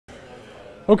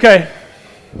Okay,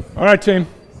 all right, team.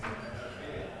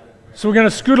 So we're going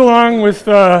to scoot along with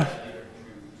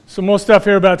some more stuff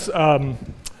here about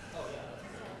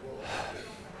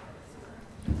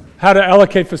how to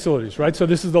allocate facilities, right? So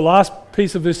this is the last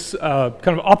piece of this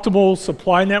kind of optimal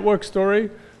supply network story.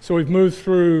 So we've moved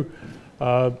through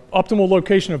optimal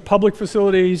location of public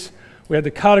facilities. We had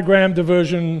the cartogram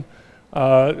diversion,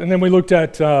 and then we looked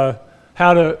at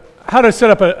how to set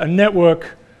up a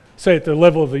network, say at the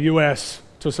level of the US,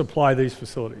 to supply these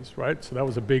facilities, right? So that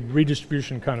was a big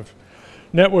redistribution kind of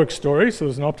network story. So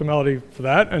there's an optimality for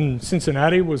that. And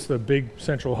Cincinnati was the big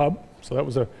central hub. So that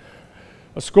was a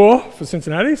score for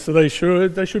Cincinnati. So they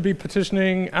should be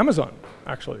petitioning Amazon,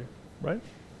 actually, right?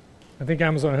 I think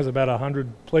Amazon has about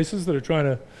 100 places that are trying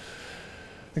to,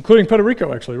 including Puerto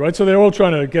Rico, actually, right? So they're all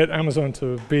trying to get Amazon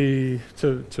to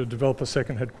develop a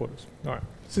second headquarters. All right,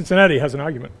 Cincinnati has an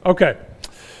argument. Okay.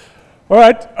 All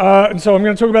right, and so I'm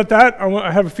going to talk about that.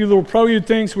 I have a few little prelude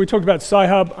things. We talked about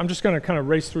Sci-Hub. I'm just going to kind of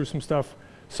race through some stuff.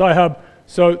 Sci-Hub.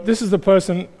 So this is the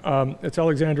person. It's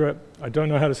Alexandra. I don't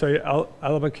know how to say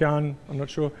Alabakian. I'm not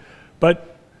sure.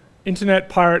 But Internet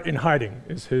Pirate in Hiding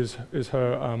is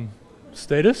her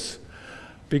status,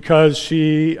 because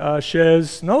she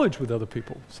shares knowledge with other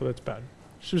people. So that's bad.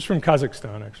 She was from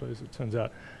Kazakhstan, actually, as it turns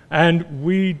out. And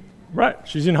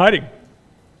she's in hiding.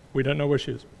 We don't know where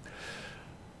she is.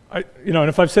 And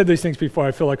if I've said these things before,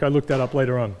 I feel like I looked that up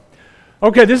later on.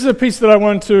 Okay, this is a piece that I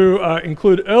wanted to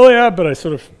include earlier, but I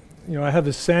sort of, I have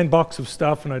this sandbox of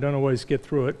stuff and I don't always get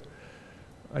through it.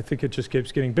 I think it just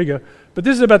keeps getting bigger. But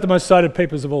this is about the most cited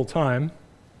papers of all time.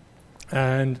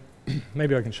 And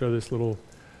maybe I can show this little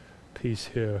piece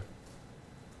here.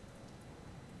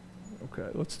 Okay,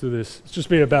 let's do this. It's just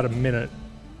be about a minute.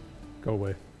 Go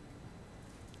away.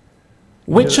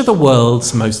 Which are the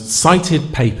world's most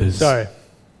cited papers? Sorry.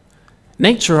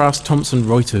 Nature asked Thomson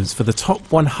Reuters for the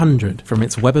top 100 from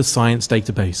its Web of Science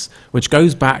database, which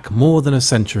goes back more than a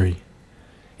century.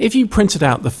 If you printed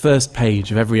out the first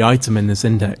page of every item in this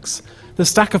index, the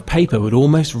stack of paper would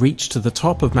almost reach to the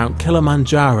top of Mount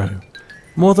Kilimanjaro.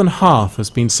 More than half has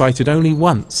been cited only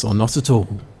once or not at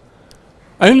all.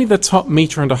 Only the top 1.5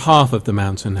 meters of the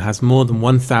mountain has more than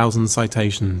 1,000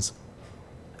 citations.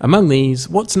 Among these,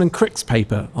 Watson and Crick's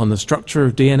paper on the structure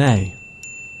of DNA.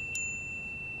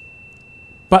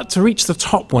 But to reach the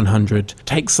top 100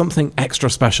 takes something extra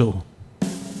special.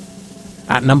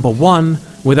 At number 1,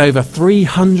 with over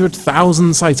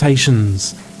 300,000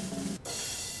 citations,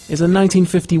 is a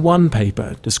 1951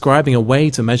 paper describing a way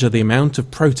to measure the amount of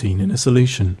protein in a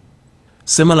solution.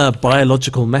 Similar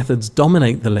biological methods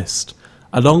dominate the list,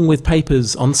 along with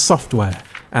papers on software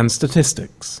and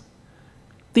statistics.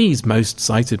 These most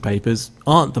cited papers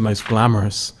aren't the most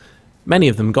glamorous. Many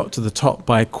of them got to the top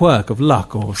by a quirk of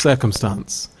luck or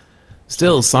circumstance.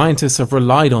 Still, scientists have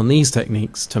relied on these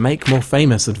techniques to make more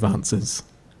famous advances.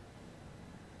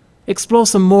 Explore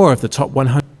some more of the top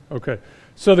 100. Okay,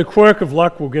 so the quirk of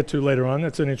luck we'll get to later on.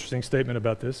 That's an interesting statement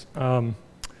about this. Oh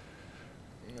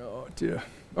dear.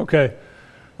 Okay.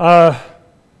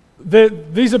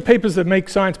 These are papers that make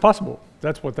science possible.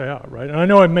 That's what they are, right? And I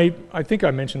know I think I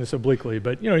mentioned this obliquely,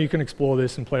 but you can explore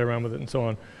this and play around with it and so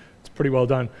on. It's pretty well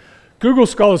done. Google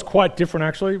Scholar is quite different,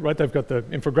 actually, right? They've got the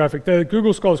infographic there.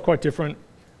 Google Scholar is quite different,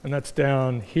 and that's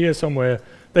down here somewhere.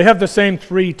 They have the same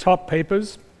 3 top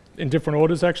papers in different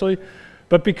orders, actually.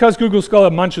 But because Google Scholar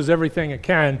munches everything it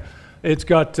can, it's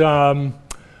got,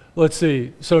 let's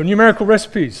see, so numerical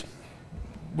recipes,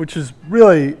 which is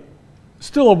really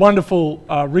still a wonderful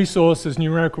resource. There's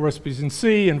numerical recipes in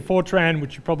C and Fortran,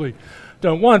 which you probably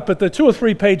don't want, but the 2 or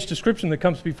 3 page description that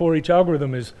comes before each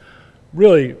algorithm is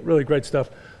really, really great stuff.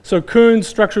 So Kuhn's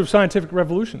Structure of Scientific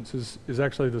Revolutions is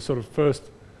actually the sort of first,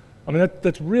 I mean,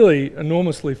 that's really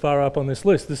enormously far up on this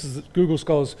list. This is Google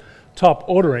Scholar's top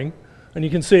ordering, and you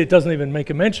can see it doesn't even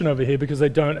make a mention over here because they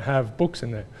don't have books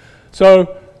in there.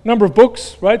 So number of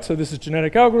books, right? So this is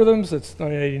Genetic Algorithms, that's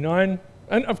 1989.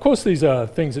 And of course these are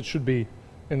things that should be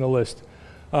in the list.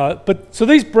 So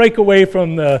these break away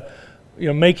from the,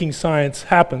 making science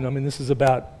happen. I mean, this is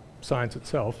about science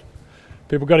itself.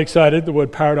 People got excited. The word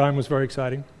paradigm was very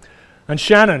exciting. And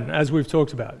Shannon, as we've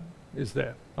talked about, is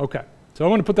there. Okay, so I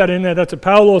want to put that in there. That's a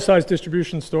power law size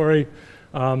distribution story.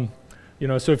 So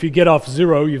if you get off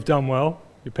 0, you've done well.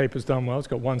 Your paper's done well. It's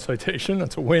got 1 citation.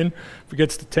 That's a win. If it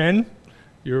gets to 10,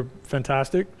 you're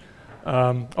fantastic.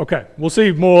 Okay, we'll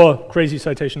see more crazy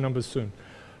citation numbers soon.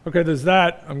 Okay, there's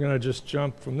that. I'm going to just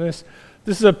jump from this.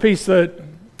 This is a piece that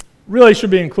really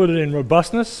should be included in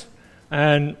robustness.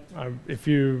 And if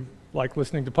you like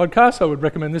listening to podcasts, I would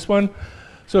recommend this one.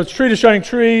 So it's Tree to Shining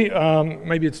Tree.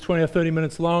 Maybe it's 20 or 30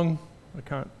 minutes long. I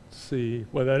can't see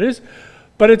where that is.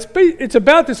 But it's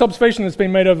about this observation that's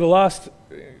been made over the last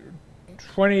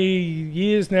 20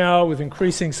 years now with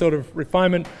increasing sort of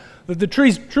refinement, that the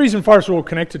trees and forests are all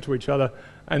connected to each other,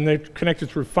 and they're connected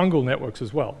through fungal networks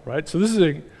as well, right? So this is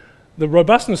the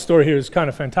robustness story here is kind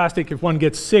of fantastic. If one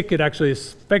gets sick, it actually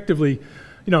effectively,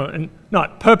 you know, and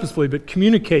not purposefully, but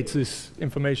communicates this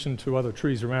information to other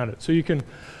trees around it. So you can,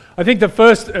 I think it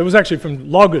was actually from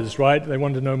loggers, right? They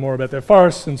wanted to know more about their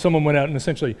forests, and someone went out and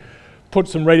essentially put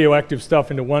some radioactive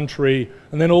stuff into one tree,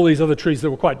 and then all these other trees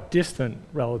that were quite distant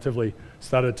relatively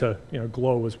started to, you know,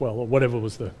 glow as well, or whatever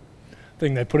was the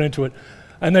thing they put into it.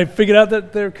 And they figured out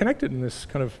that they're connected in this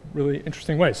kind of really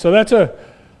interesting way. So that's a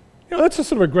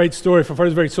sort of a great story for a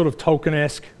very sort of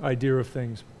Tolkien-esque idea of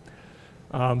things.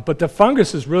 But the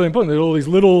fungus is really important. There are all these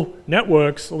little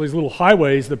networks, all these little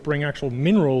highways that bring actual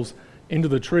minerals into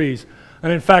the trees.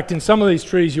 And in fact, in some of these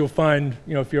trees, you'll find,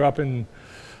 you know, if you're up in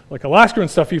like Alaska and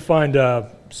stuff, you find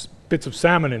bits of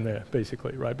salmon in there,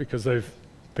 basically, right? Because they've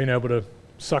been able to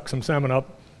suck some salmon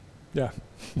up. Yeah.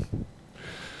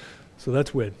 So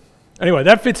that's weird. Anyway,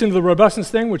 that fits into the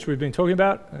robustness thing, which we've been talking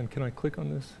about. And can I click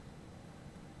on this?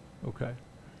 Okay.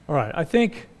 All right, I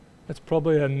think that's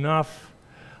probably enough.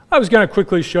 I was going to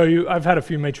quickly show you, I've had a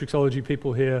few matrixology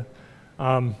people here.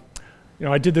 You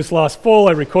know, I did this last fall.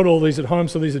 I recorded all these at home,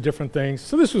 so these are different things.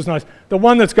 So this was nice. The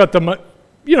one that's got the,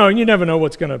 you know, and you never know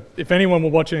what's going to, if anyone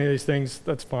will watch any of these things,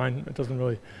 that's fine. It doesn't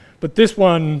really. But this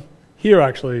one here,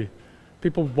 actually,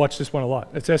 people watch this one a lot.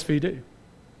 It's SVD,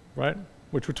 right?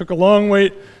 Which we took a long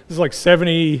wait. This is like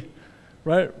 70,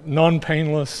 right?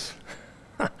 Non-painless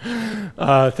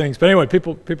things. But anyway,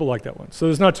 people like that one. So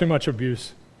there's not too much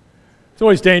abuse. It's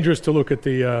always dangerous to look at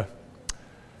the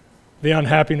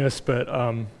unhappiness, but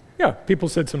yeah, people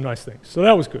said some nice things. So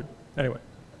that was good. Anyway.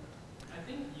 I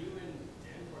think you and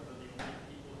Danforth are the only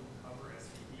people who cover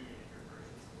SVD in your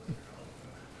versions.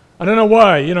 I don't know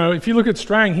why. You know, if you look at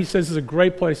Strang, he says it's a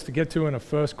great place to get to in a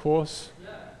first course.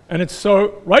 Yeah. And it's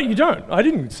so, right, you don't. I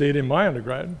didn't see it in my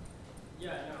undergrad. Yeah,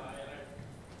 no,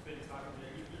 I've been talking to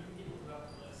even people who have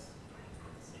the list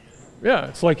see it. Yeah,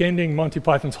 it's like ending Monty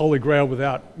Python's Holy Grail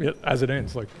without it as it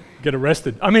ends, like get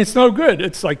arrested. I mean, it's no good.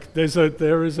 It's like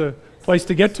there is a place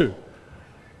to get to.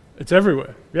 It's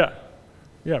everywhere. Yeah.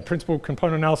 Yeah, principal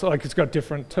component analysis, like it's got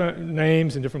different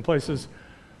names in different places.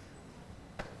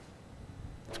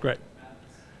 It's great.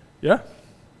 Yeah?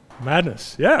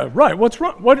 Madness. Yeah, right. What's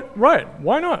wrong? Right.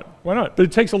 Why not? Why not? But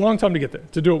it takes a long time to get there,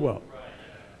 to do it well.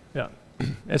 Right, yeah.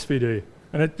 SVD.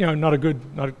 And it, you know,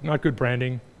 not good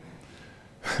branding.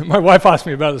 My wife asked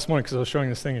me about it this morning because I was showing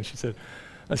this thing, and she said,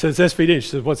 I said, it's SVD. She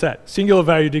said, what's that? Singular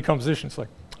value decomposition. It's like,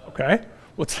 okay,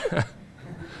 what's that?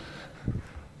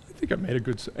 I think I made a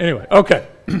good, anyway, okay.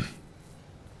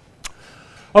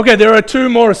 Okay, there are 2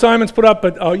 more assignments put up,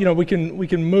 but you know, we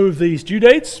can move these due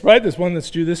dates, right? There's one that's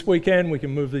due this weekend. We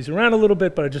can move these around a little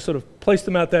bit, but I just sort of placed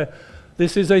them out there.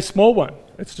 This is a small one.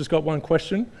 It's just got one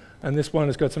question, and this one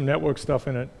has got some network stuff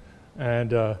in it,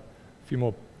 and a few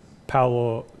more power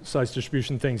law size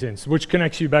distribution things in, which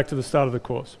connects you back to the start of the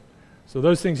course. So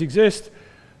those things exist.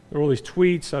 There are all these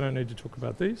tweets. I don't need to talk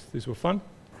about these. These were fun.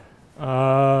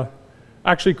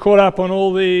 Actually caught up on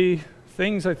all the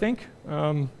things, I think.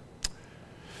 All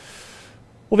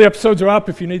the episodes are up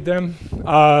if you need them.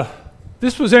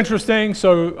 This was interesting.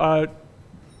 So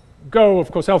Go,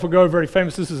 of course, AlphaGo, very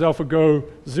famous. This is AlphaGo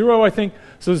 0, I think.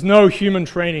 So there's no human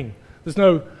training. There's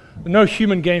no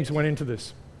human games went into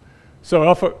this. So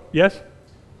Alpha, yes?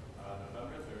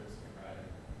 November 3rd is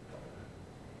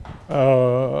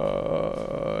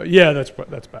Friday. Yeah, that's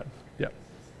bad. Yeah.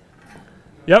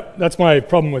 Yep, that's my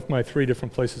problem with my 3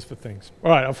 different places for things.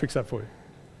 All right, I'll fix that for you.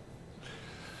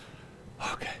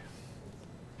 Okay.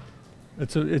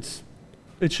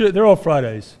 They're all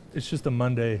Fridays. It's just a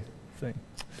Monday thing.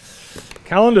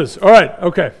 Calendars. All right.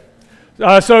 Okay.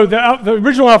 So the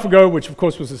original AlphaGo, which of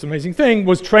course was this amazing thing,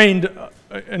 was trained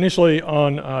initially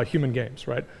on human games,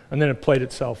 right? And then it played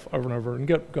itself over and over and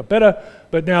got better.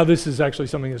 But now this is actually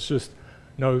something that's just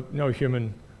no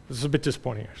human. This is a bit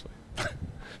disappointing, actually.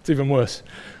 It's even worse.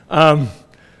 So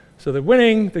they're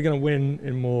winning. They're going to win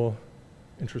in more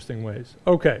interesting ways.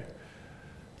 Okay.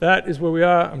 That is where we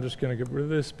are. I'm just going to get rid of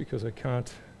this because I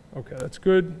can't. Okay, that's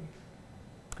good.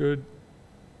 Good.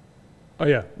 Oh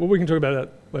yeah, well we can talk about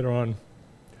that later on.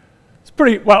 It's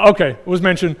pretty, well, okay, it was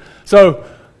mentioned. So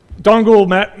dongle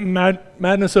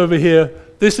madness over here.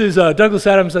 This is Douglas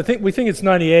Adams. We think it's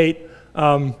 98.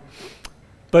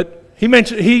 But he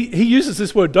mentioned, he uses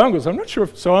this word dongles. I'm not sure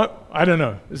if, so I don't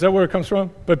know. Is that where it comes from?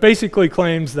 But basically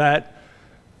claims that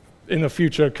in the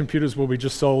future computers will be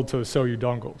just sold to sell you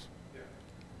dongles.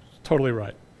 Totally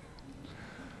right.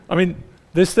 I mean,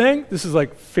 this is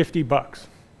like $50.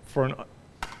 for an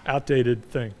outdated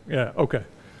thing. Yeah, okay.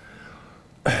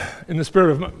 In the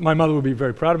spirit of my mother would be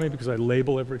very proud of me because I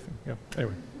label everything. Yeah,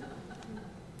 anyway.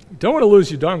 You don't want to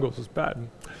lose your dongles, it's bad.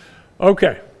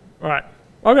 Okay, all right.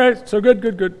 Okay, so good.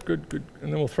 And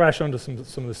then we'll thrash onto some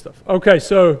of this stuff. Okay,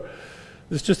 so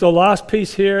there's just a last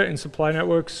piece here in supply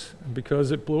networks. And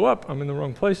because it blew up, I'm in the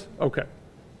wrong place. Okay.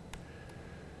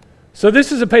 So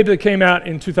this is a paper that came out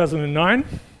in 2009,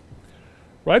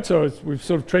 right? So we've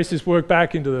sort of traced this work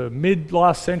back into the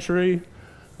mid-last century.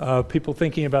 People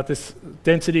thinking about this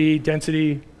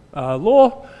density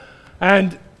law.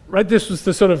 And right, this was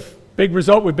the sort of big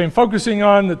result we've been focusing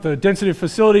on, that the density of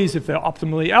facilities, if they're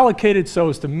optimally allocated so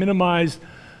as to minimize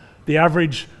the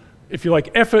average, if you like,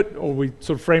 effort, or we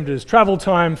sort of framed it as travel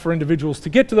time for individuals to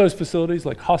get to those facilities,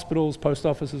 like hospitals, post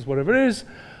offices, whatever it is,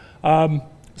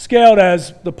 scaled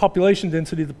as the population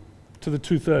density to the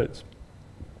 2/3.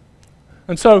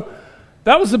 And so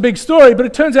that was the big story, but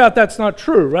it turns out that's not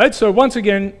true, right? So once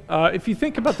again, if you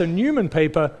think about the Newman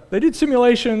paper, they did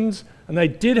simulations, and they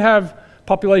did have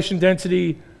population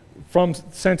density from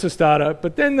census data,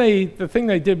 but then the thing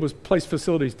they did was place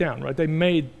facilities down, right?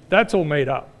 That's all made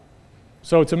up.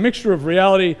 So it's a mixture of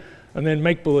reality and then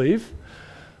make-believe,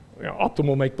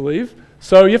 optimal make-believe.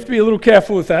 So you have to be a little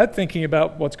careful with that, thinking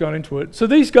about what's gone into it. So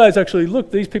these guys actually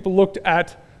these people looked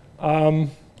at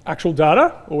actual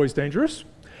data, always dangerous,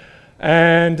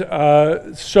 and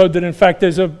showed that in fact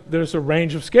there's a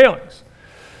range of scalings.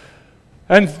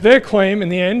 And their claim in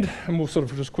the end, and we'll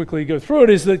sort of just quickly go through it,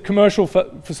 is that commercial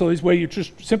facilities where you're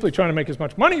just simply trying to make as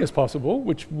much money as possible,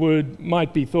 which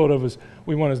might be thought of as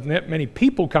we want as many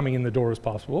people coming in the door as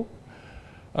possible.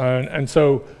 And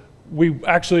so we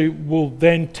actually will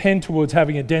then tend towards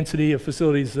having a density of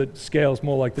facilities that scales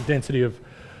more like the density of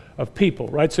people,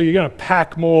 right? So you're going to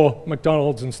pack more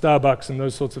McDonald's and Starbucks and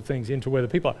those sorts of things into where the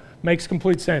people are. Makes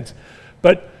complete sense.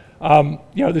 But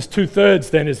this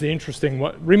 2/3 then is the interesting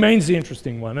one, remains the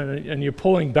interesting one, and you're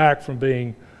pulling back from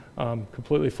being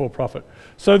completely for profit.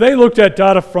 So they looked at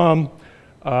data from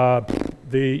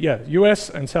the US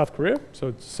and South Korea, so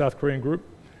it's a South Korean group.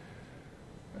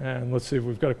 And let's see if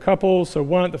we've got a couple. So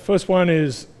the first one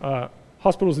is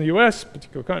hospitals in the US,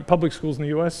 particular kind, public schools in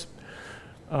the US.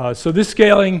 So this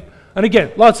scaling, and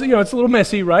again, it's a little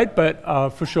messy, right?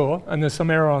 But for sure, and there's some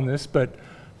error on this, but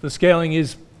the scaling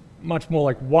is much more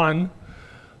like 1.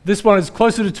 This one is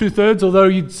closer to 2/3,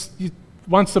 although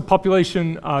once the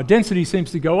population density seems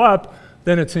to go up,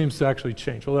 then it seems to actually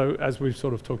change. Although, as we've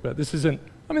sort of talked about,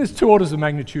 there's 2 orders of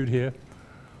magnitude here,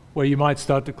 where you might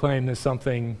start to claim there's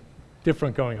something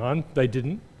different going on. They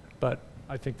didn't, but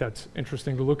I think that's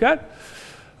interesting to look at.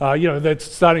 That's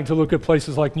starting to look at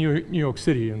places like New York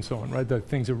City and so on, right? That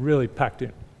things are really packed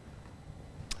in.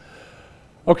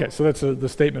 Okay, so that's the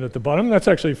statement at the bottom. That's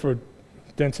actually for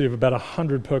density of about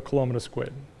 100 per kilometer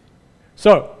squared.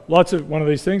 So lots of one of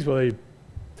these things where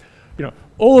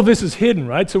all of this is hidden,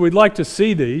 right? So we'd like to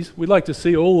see these. We'd like to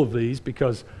see all of these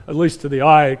because at least to the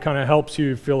eye, it kind of helps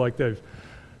you feel like they've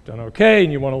done okay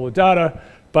and you want all the data.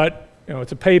 But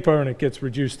it's a paper and it gets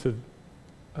reduced to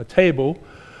a table.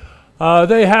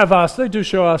 They do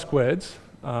show R-squareds.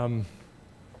 All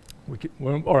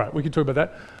right, we can talk about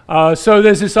that. So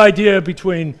there's this idea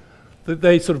that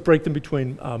they sort of break them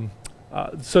between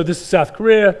so this is South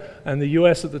Korea and the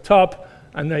US at the top,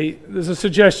 and there's a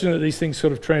suggestion that these things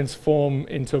sort of transform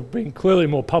into being clearly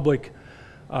more public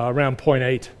around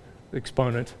 0.8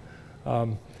 exponent.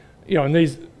 And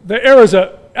the errors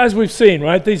are, as we've seen,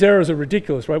 right, these errors are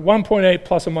ridiculous, right? 1.8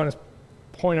 plus or minus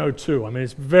 0.02. I mean,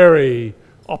 it's very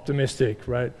optimistic,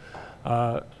 right?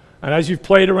 And as you've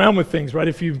played around with things, right,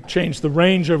 if you change the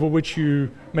range over which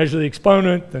you measure the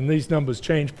exponent, then these numbers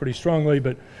change pretty strongly,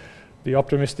 but the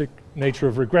optimistic nature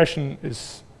of regression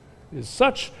is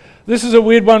such. This is a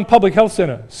weird one, public health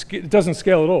center. It doesn't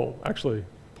scale at all, actually,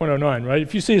 0.09, right?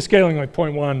 If you see a scaling like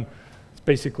 0.1, it's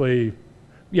basically,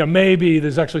 maybe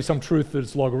there's actually some truth that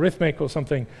it's logarithmic or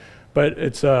something, but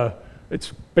it's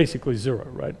basically 0,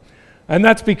 right? And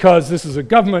that's because this is a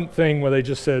government thing where they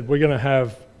just said, we're going to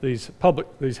have these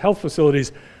health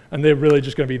facilities, and they're really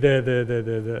just going to be there,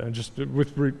 and just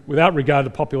without regard to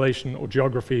population or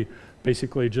geography,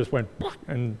 basically just went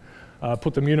and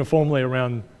put them uniformly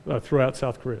around throughout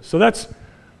South Korea. So that's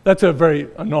a very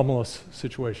anomalous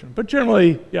situation. But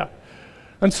generally, yeah.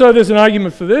 And so there's an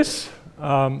argument for this.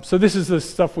 So this is the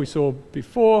stuff we saw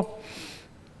before.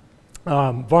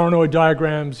 Voronoi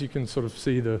diagrams, you can sort of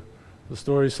see the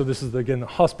stories. So this is, again, the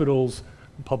hospitals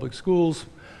and public schools.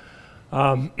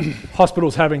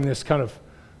 Hospitals having this kind of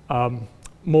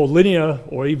more linear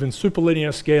or even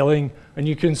superlinear scaling, and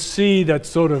you can see that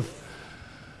sort of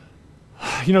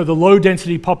you know, the low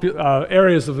density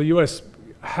areas of the US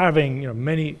having, you know,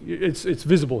 many, it's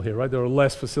visible here, right? There are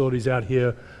less facilities out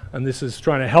here, and this is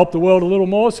trying to help the world a little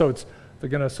more, so they're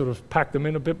going to sort of pack them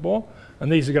in a bit more,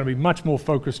 and these are going to be much more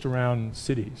focused around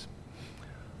cities.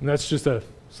 And that's just a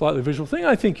slightly visual thing.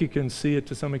 I think you can see it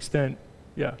to some extent,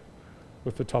 yeah,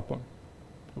 with the top one.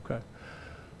 Okay.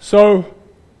 So,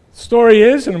 story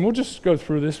is, and we'll just go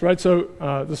through this, right? So,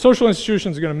 the social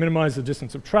institutions are going to minimize the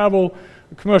distance of travel.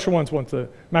 The commercial ones want to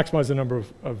maximize the number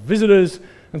of visitors.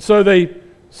 And so they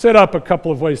set up a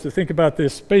couple of ways to think about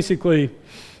this. Basically,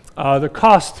 the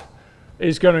cost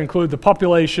is going to include the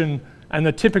population and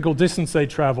the typical distance they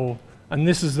travel, and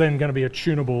this is then going to be a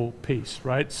tunable piece,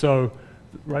 right? So,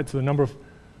 so the number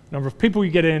of people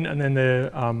you get in, and then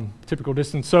the typical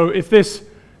distance. So if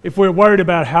we're worried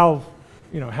about how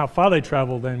far they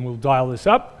travel, then we'll dial this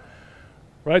up,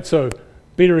 right? So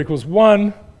beta equals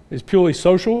 1 is purely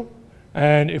social,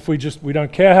 and if we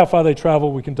don't care how far they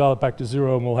travel, we can dial it back to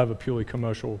 0, and we'll have a purely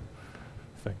commercial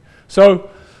thing. So,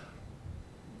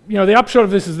 you know, the upshot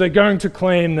of this is they're going to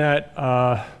claim that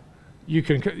you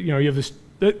have this.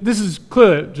 This is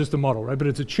clearly just a model, right? But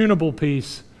it's a tunable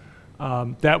piece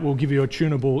that will give you a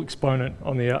tunable exponent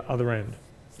on the other end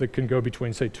that can go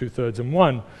between, say, 2/3 and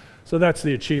 1. So that's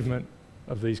the achievement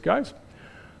of these guys.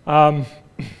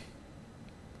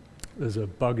 There's a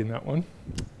bug in that one.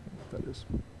 That is.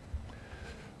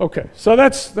 Okay, so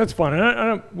that's fine.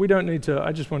 And we don't need to.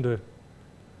 I just wanted to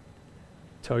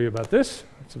tell you about this.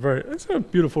 It's a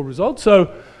beautiful result.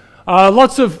 So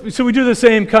so we do the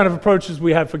same kind of approach as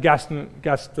we had for Gaston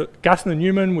and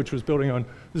Newman, which was building on.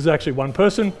 This is actually one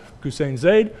person, Hussein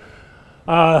Zaid.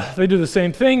 They do the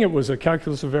same thing. It was a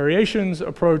calculus of variations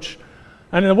approach.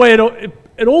 And in a way,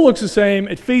 it all looks the same.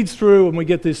 It feeds through, and we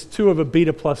get this 2 of a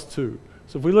beta plus 2.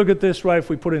 So if we look at this, right, if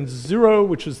we put in 0,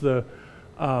 which is the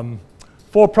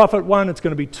for-profit one, it's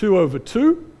going to be 2 over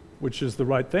 2, which is the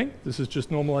right thing. This is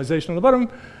just normalization on the bottom.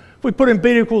 If we put in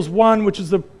beta equals 1, which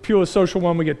is the pure social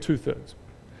one, we get 2/3.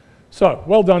 So,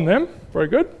 well done them. Very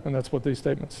good. And that's what these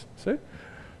statements say.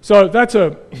 So that's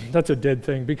a dead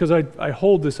thing, because I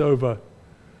hold this over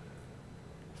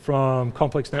from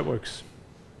complex networks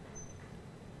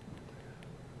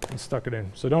and stuck it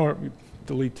in. So don't worry,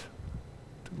 delete.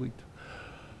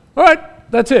 All right,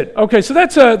 that's it. Okay, so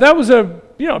that was a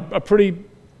pretty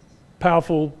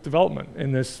powerful development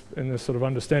in this sort of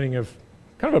understanding of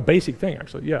kind of a basic thing,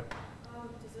 actually. Yeah.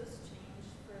 Does this change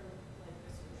for like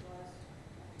the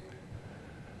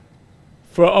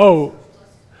centralized?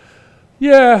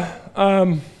 Yeah.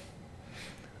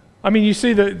 I mean, you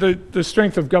see the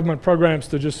strength of government programs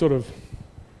to just sort of,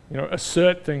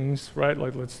 assert things, right?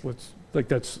 Like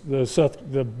that's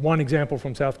the one example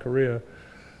from South Korea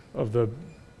of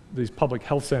these public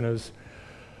health centers.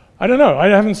 I don't know. I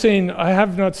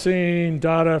have not seen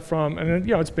data from, and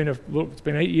it's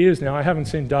been 8 years now. I haven't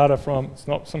seen data from. It's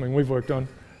not something we've worked on.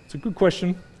 It's a good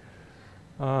question.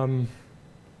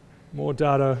 More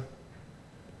data.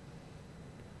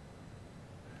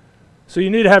 So you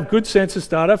need to have good census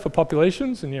data for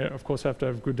populations, and you of course have to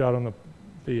have good data on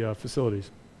the facilities.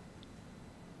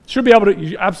 You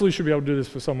absolutely should be able to do this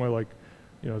for somewhere like,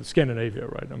 Scandinavia,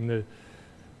 right? I mean,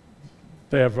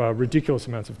 they have ridiculous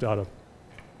amounts of data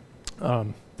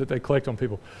that they collect on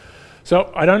people.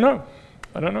 So I don't know.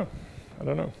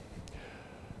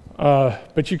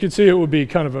 But you could see it would be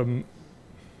kind of a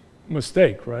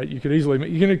mistake, right? You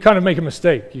can kind of make a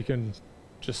mistake. You can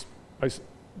just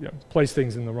place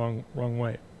things in the wrong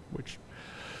way, which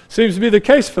seems to be the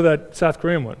case for that South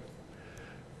Korean one.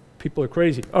 People are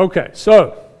crazy. Okay,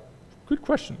 so good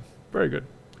question. Very good.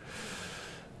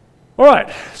 All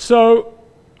right, so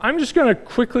I'm just going to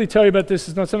quickly tell you about this.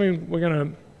 It's not something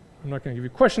I'm not going to give you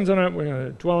questions on it. We're going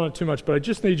to dwell on it too much, but I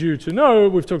just need you to know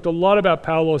we've talked a lot about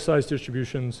power law size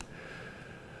distributions.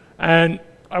 And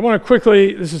I want to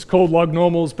quickly, this is called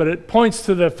Lognormals, but it points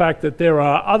to the fact that there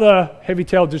are other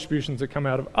heavy-tailed distributions that come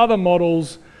out of other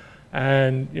models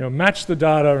and match the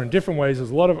data in different ways.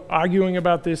 There's a lot of arguing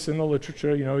about this in the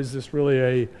literature. Is this really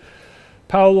a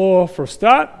power law for a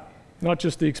start? Not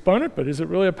just the exponent, but is it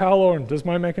really a power law, and does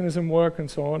my mechanism work, and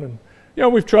so on? And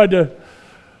we've tried to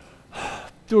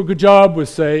do a good job with,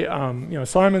 say,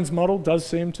 Simon's model does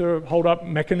seem to hold up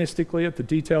mechanistically at the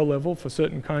detail level for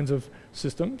certain kinds of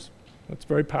systems. That's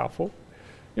very powerful,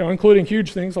 including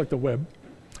huge things like the web.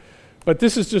 But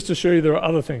this is just to show you there are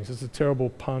other things. It's a terrible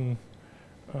pun,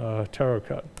 tarot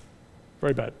card.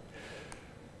 Very bad.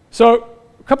 So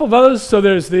a couple of others. So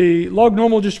there's the log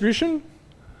normal distribution.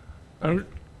 And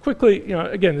quickly,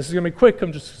 again, this is going to be quick.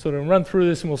 I'm just sort of run through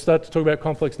this, and we'll start to talk about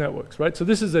complex networks, right? So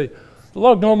this is a The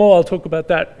log normal, I'll talk about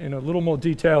that in a little more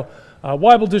detail.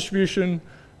 Weibull distribution,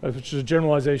 which is a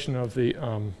generalization of the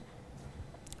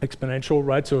exponential,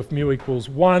 right? So if mu equals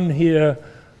 1 here,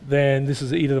 then this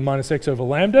is e to the minus x over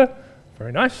lambda.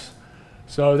 Very nice.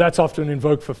 So that's often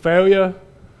invoked for failure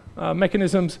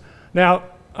mechanisms. Now,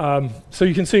 so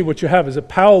you can see what you have is a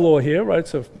power law here, right?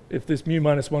 So if this mu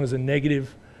minus 1 is a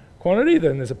negative quantity,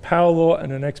 then there's a power law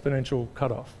and an exponential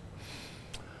cutoff.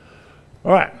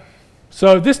 All right.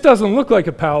 So this doesn't look like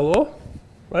a power law,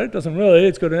 right? It doesn't really.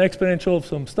 It's got an exponential of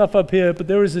some stuff up here, but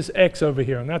there is this x over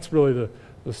here, and that's really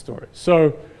the story.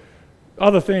 So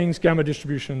other things, gamma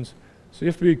distributions. So you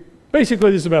have to be,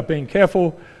 basically this is about being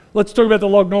careful. Let's talk about the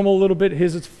log normal a little bit.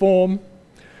 Here's its form.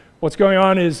 What's going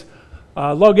on is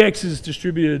log x is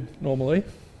distributed normally.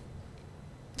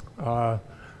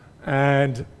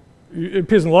 And it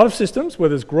appears in a lot of systems where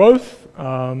there's growth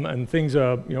and things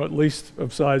are at least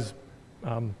of size,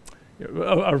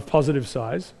 are of positive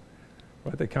size.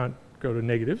 Right? They can't go to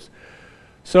negatives.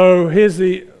 So here's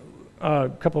the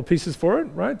couple of pieces for it,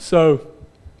 right? So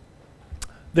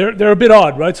they're a bit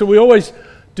odd, right? So we always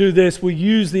do this. We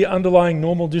use the underlying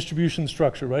normal distribution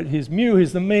structure, right? Here's mu,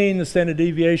 here's the mean, the standard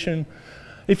deviation.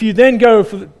 If you then go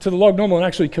to the log normal and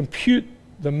actually compute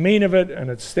the mean of it and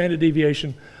its standard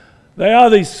deviation, they are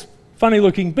these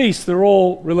funny-looking beasts. They're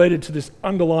all related to this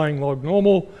underlying log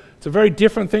normal. It's a very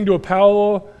different thing to a power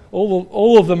law.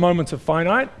 All of the moments are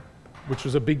finite, which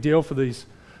was a big deal for these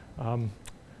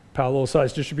power law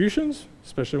size distributions,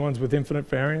 especially ones with infinite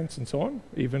variance and so on,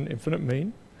 even infinite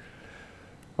mean.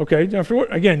 Okay, you don't have to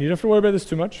again, you don't have to worry about this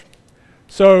too much.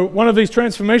 So one of these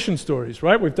transformation stories,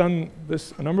 right? We've done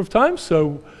this a number of times.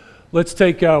 So let's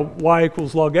take y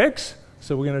equals log x.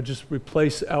 So we're going to just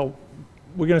replace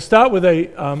we're going to start with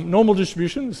a normal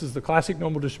distribution. This is the classic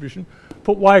normal distribution.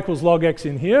 Put y equals log x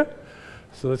in here.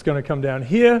 So that's going to come down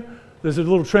here. There's a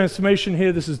little transformation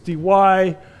here. This is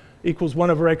dy equals 1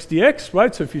 over x dx,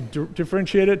 right? So if you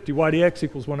differentiate it, dy dx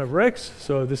equals 1 over x.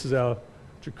 So this is our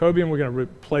Jacobian. We're going to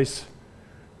replace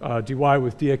dy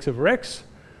with dx over x.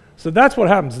 So that's what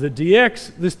happens. The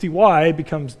dx, this dy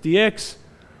becomes dx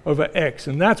over x.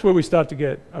 And that's where we start to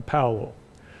get a power law.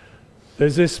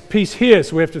 There's this piece here,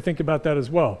 so we have to think about that as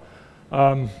well.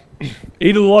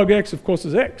 E to the log x, of course,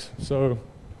 is x. So we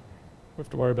have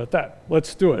to worry about that.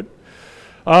 Let's do it.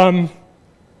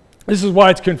 This is why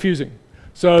it's confusing.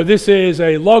 So this is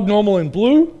a log normal in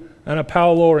blue and a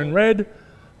power law in red.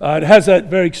 It has that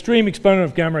very extreme exponent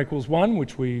of gamma equals 1,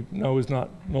 which we know is not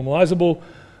normalizable.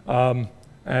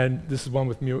 And this is one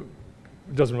with mu.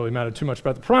 It doesn't really matter too much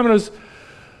about the parameters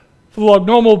for the log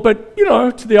normal, but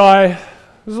to the eye,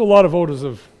 there's a lot of orders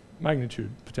of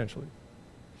magnitude potentially.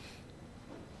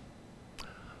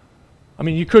 I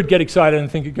mean, you could get excited and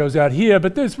think it goes out here,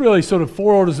 but there's really sort of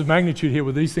 4 orders of magnitude here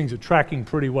where these things are tracking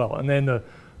pretty well. And then the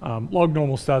log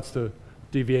normal starts to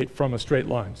deviate from a straight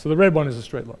line. So the red one is a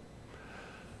straight line.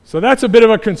 So that's a bit of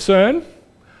a concern.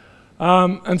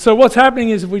 And so what's happening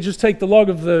is if we just take the log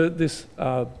of this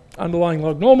underlying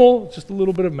log normal, just a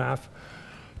little bit of math,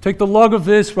 take the log of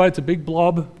this, right, it's a big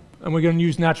blob, and we're going to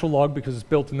use natural log because it's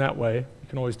built in that way. You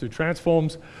can always do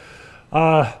transforms.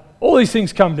 All these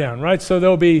things come down, right? So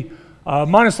there'll be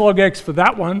minus log x for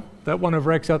that 1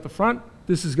 over x out the front.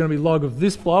 This is going to be log of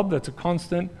this blob, that's a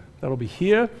constant, that'll be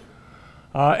here.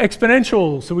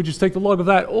 Exponential, so we just take the log of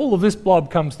that, all of this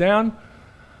blob comes down.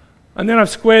 And then I've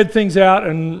squared things out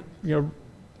and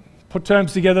put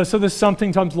terms together. So there's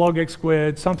something times log x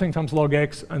squared, something times log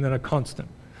x, and then a constant.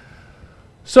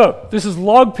 So this is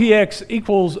log px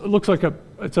equals, it looks like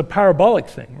it's a parabolic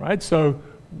thing, right? So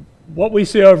what we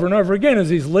see over and over again is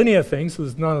these linear things, so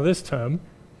there's none of this term,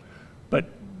 but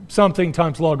something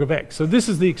times log of x. So this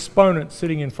is the exponent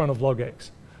sitting in front of log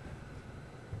x.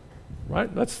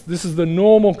 Right? This is the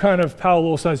normal kind of power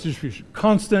law size distribution.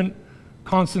 Constant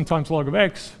times log of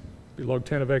x, be log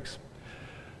 10 of x.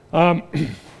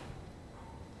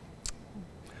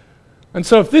 And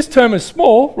so if this term is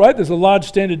small, right, there's a large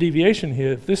standard deviation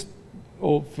here. If this,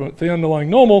 or for the underlying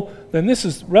normal, then this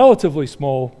is relatively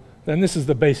small, then this is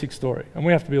the basic story. And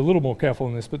we have to be a little more careful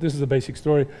in this, but this is the basic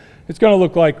story. It's going to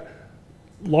look like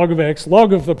log of x,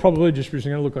 log of the probability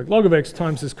distribution is going to look like log of x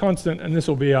times this constant, and this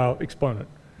will be our exponent,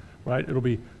 right? It'll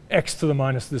be x to the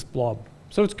minus this blob.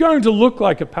 So it's going to look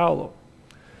like a power law.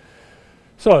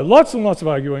 So lots and lots of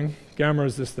arguing. Gamma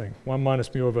is this thing, 1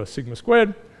 minus mu over sigma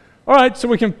squared. All right, so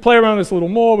we can play around with this a little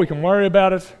more. We can worry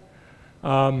about it.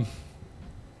 I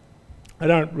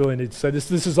don't really need to say this.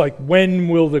 This is like when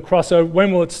will the crossover,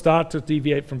 when will it start to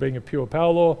deviate from being a pure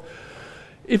power law?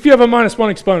 If you have a -1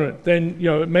 exponent, then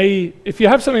it may, if you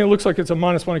have something that looks like it's a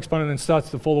 -1 exponent and starts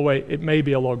to fall away, it may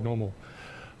be a log normal.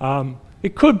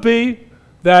 It could be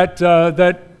that,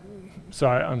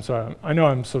 sorry, I'm sorry, I know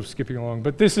I'm sort of skipping along,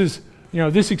 but this is,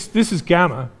 this is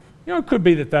gamma. It could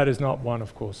be that that is not 1,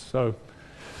 of course. So,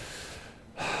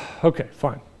 okay,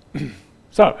 fine.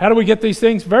 So how do we get these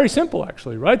things? Very simple,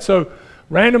 actually, right? So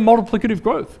random multiplicative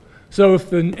growth. So if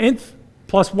the nth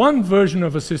plus 1 version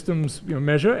of a system's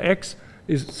measure, x,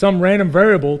 is some random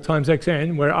variable times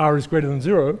xn, where r is greater than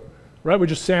 0, right? We're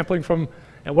just sampling from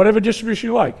whatever distribution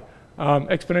you like,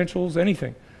 exponentials,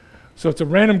 anything. So it's a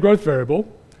random growth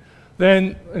variable.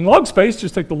 Then in log space,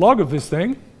 just take the log of this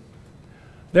thing.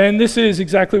 Then this is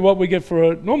exactly what we get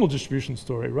for a normal distribution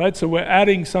story, right? So we're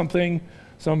adding something,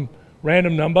 some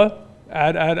random number,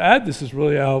 add. This is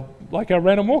really like our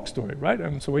random walk story, right?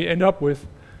 And so we end up with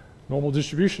normal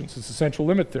distributions. It's the central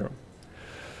limit theorem.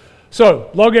 So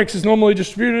log x is normally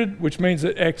distributed, which means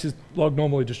that x is log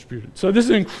normally distributed. So this is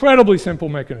an incredibly simple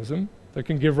mechanism that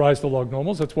can give rise to log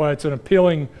normals. That's why it's an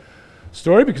appealing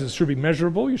story, because it should be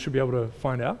measurable. You should be able to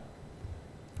find out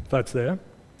if that's there.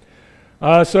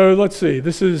 So let's see.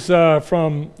 This is a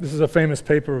famous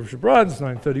paper of Gibrad's,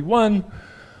 931,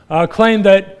 claimed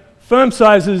that firm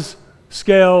sizes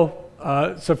scale,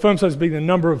 so firm size being the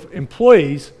number of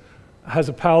employees, has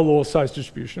a power law size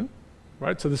distribution,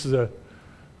 right? So this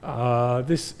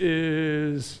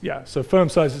is so firm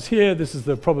size is here. This is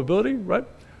the probability, right?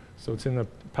 So it's in the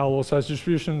power law size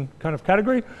distribution kind of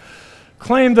category.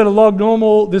 Claimed that a log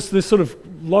normal, this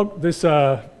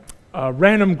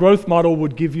random growth model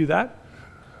would give you that.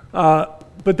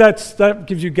 But that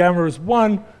gives you gamma as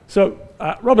 1. So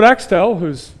Robert Axtell,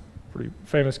 who's a pretty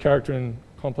famous character in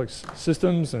complex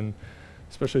systems and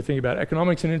especially thinking about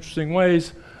economics in interesting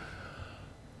ways,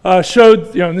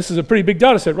 showed, and this is a pretty big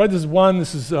data set, right? This is 1,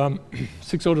 this is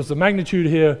 6 orders of magnitude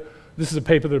here. This is a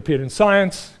paper that appeared in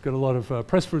Science, got a lot of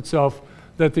press for itself,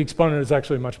 that the exponent is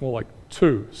actually much more like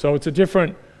 2. So it's a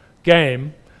different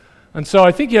game. And so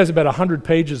I think he has about 100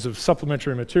 pages of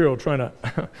supplementary material trying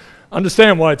to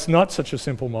understand why it's not such a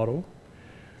simple model.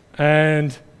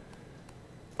 And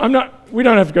we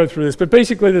don't have to go through this, but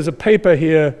basically there's a paper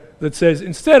here that says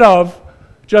instead of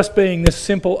just being this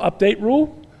simple update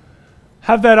rule,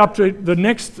 have that update,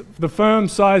 the firm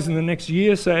size in the next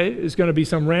year, say, is going to be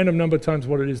some random number times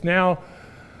what it is now,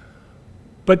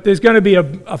 but there's going to be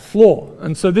a flaw.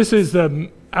 And so this is the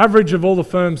average of all the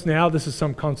firms now. This is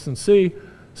some constant C.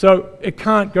 So it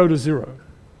can't go to 0.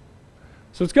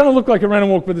 So it's going to look like a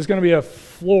random walk, but there's going to be a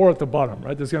floor at the bottom,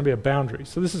 right? There's going to be a boundary.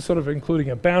 So this is sort of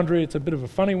including a boundary. It's a bit of a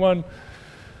funny one.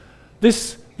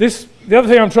 The other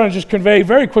thing I'm trying to just convey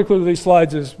very quickly with these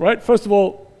slides is, right, first of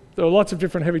all, there are lots of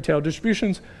different heavy tail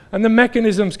distributions, and the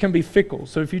mechanisms can be fickle.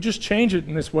 So if you just change it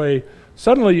in this way,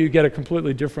 suddenly you get a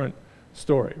completely different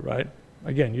story, right?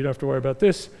 Again, you don't have to worry about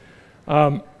this.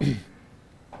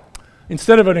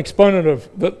 Instead of an exponent of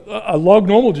a log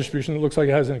normal distribution that looks like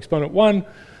it has an exponent 1,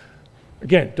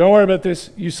 again, don't worry about this.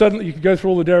 You can go through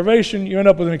all the derivation. You end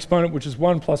up with an exponent which is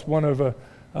 1 plus 1 over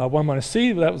 1 minus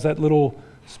c. That was that little,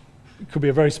 it could be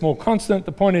a very small constant.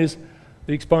 The point is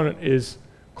the exponent is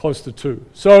close to 2.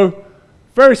 So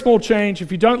very small change.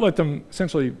 If you don't let them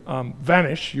essentially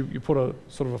vanish, you put a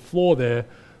sort of a floor there,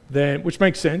 then, which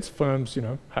makes sense. Firms,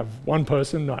 have one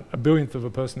person, not a billionth of a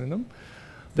person in them.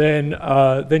 Then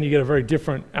you get a very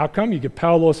different outcome. You get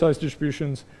power law size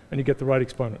distributions, and you get the right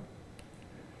exponent.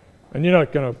 And you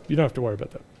don't have to worry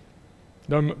about that.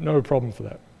 No problem for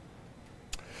that.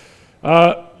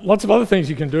 Lots of other things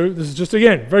you can do. This is just,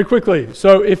 again, very quickly.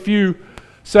 So if you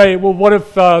say, well, what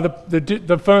if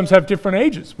the firms have different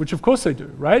ages? Which of course they do,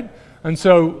 right? And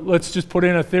so let's just put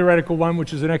in a theoretical one,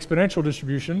 which is an exponential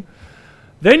distribution.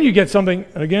 Then you get something,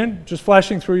 and again, just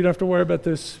flashing through, you don't have to worry about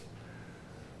this.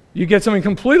 You get something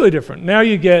completely different. Now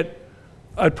you get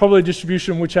a probability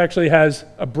distribution which actually has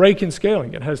a break in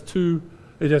scaling. It's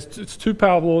two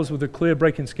power laws with a clear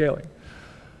break in scaling.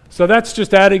 So that's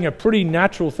just adding a pretty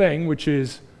natural thing, which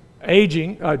is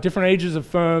aging, different ages of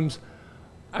firms,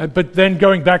 but then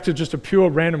going back to just a pure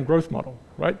random growth model,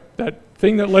 right? That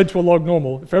thing that led to a log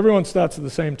normal. If everyone starts at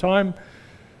the same time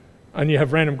and you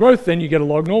have random growth, then you get a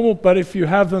log normal. But if you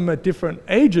have them at different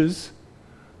ages,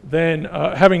 then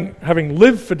having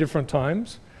lived for different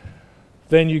times,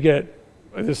 then you get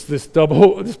this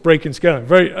break in scaling.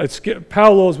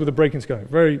 Power laws with a break in scaling.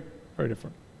 Very, very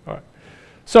different. All right.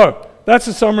 So that's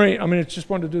the summary. I mean, I just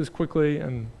wanted to do this quickly,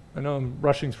 and I know I'm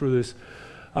rushing through this.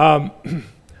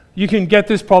 You can get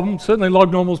this problem. Certainly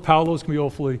log normals, power laws can be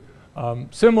awfully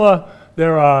similar.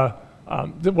 There are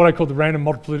what I call the random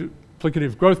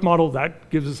multiplicative growth model. That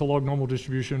gives us a log normal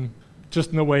distribution, just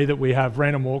in the way that we have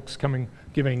random walks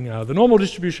giving the normal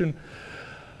distribution.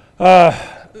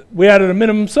 We added a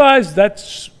minimum size.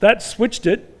 That switched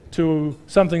it to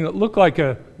something that looked like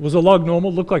was a log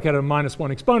normal, looked like it had a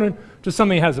 -1 exponent, to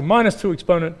something that has a -2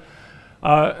 exponent.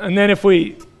 And then if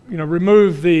we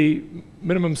remove the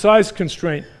minimum size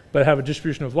constraint but have a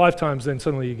distribution of lifetimes, then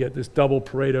suddenly you get this double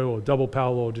Pareto or double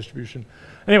power law distribution.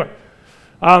 Anyway,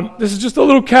 this is just a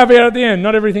little caveat at the end.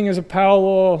 Not everything is a power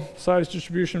law size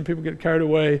distribution. People get carried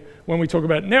away. When we talk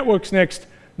about networks next,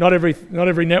 not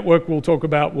every network we'll talk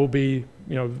about will be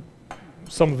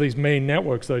some of these main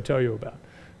networks that I tell you about.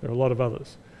 There are a lot of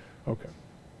others. Okay,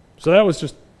 so that was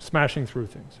just smashing through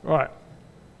things. All right.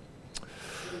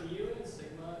 Mu and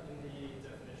sigma in the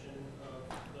definition of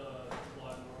the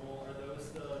log normal, are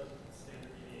those the standard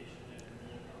deviation and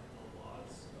mean of the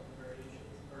logs of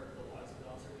variations, or the logs of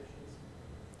observations?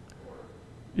 Or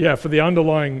Yeah, for the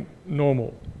underlying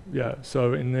normal. Yeah,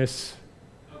 so in this.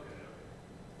 okay.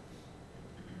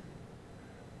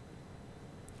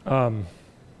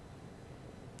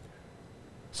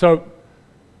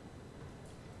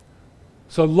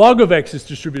 So log of x is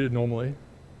distributed normally, right.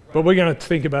 But we're going to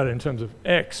think about it in terms of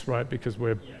x, right? Because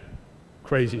we're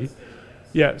crazy.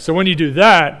 Yeah. So when you do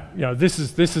that, this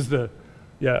is the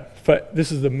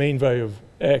mean value of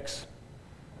x.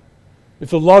 If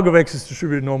the log of x is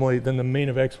distributed normally, then the mean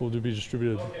of x will be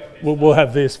distributed. Okay, we'll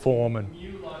have this form and.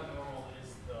 Mu log normal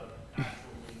is the actual mean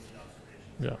of the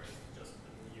observations. Yeah. Versus just the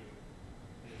mu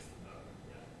is the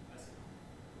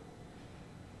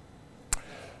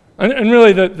I see. And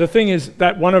really, the thing is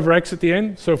that 1 over x at the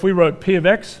end. So if we wrote p of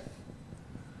x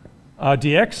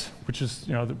dx, which is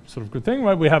the sort of good thing,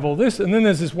 right? We have all this, and then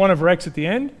there's this 1 over x at the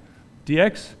end,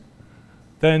 dx.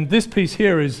 Then this piece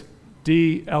here is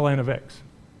d ln of x.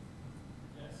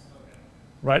 Yes, okay.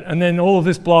 Right? And then all of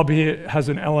this blob here has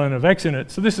an ln of x in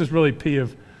it. So this is really p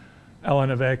of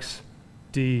ln of x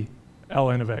d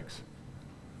ln of x.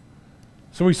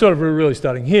 So we sort of are really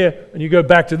starting here, and you go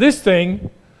back to this thing.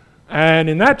 And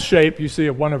in that shape, you see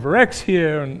a 1 over x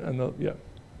here, yeah.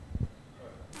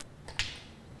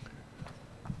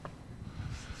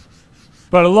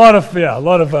 But a lot of, sorry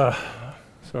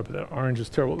about that, orange is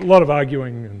terrible. A lot of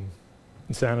arguing and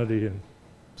insanity and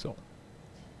so on.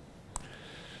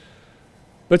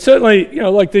 But certainly,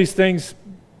 like these things,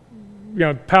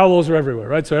 power laws are everywhere,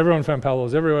 right? So everyone found power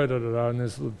laws everywhere, and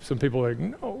there's some people like,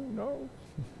 no.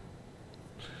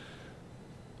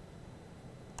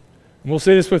 And we'll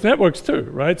see this with networks too,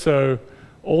 right? So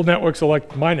all networks are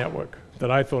like my network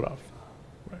that I thought of.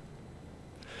 Right?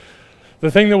 The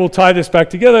thing that will tie this back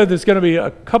together, there's going to be a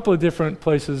couple of different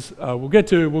places we'll get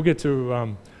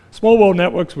to small world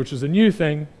networks, which is a new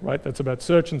thing, right? That's about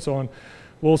search and so on.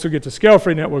 We'll also get to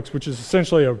scale-free networks, which is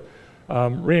essentially a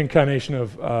reincarnation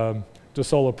of de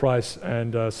Sola Price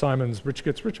and Simon's rich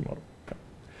gets richer model. Okay.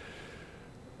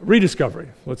 Rediscovery,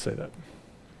 let's say that.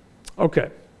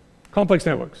 Okay, complex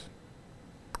networks.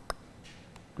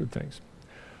 Good things.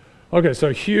 Okay,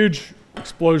 so huge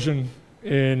explosion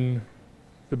in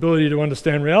the ability to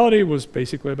understand reality was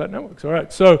basically about networks. All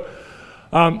right, so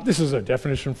this is a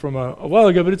definition from a while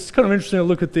ago, but it's kind of interesting to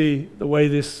look at the way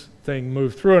this thing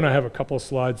moved through, and I have a couple of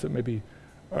slides that maybe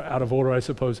are out of order, I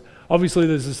suppose. Obviously,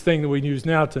 there's this thing that we use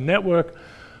now to network,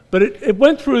 but it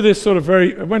went through this sort of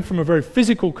it went from a very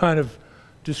physical kind of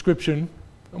description,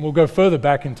 and we'll go further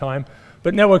back in time,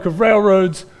 but network of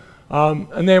railroads,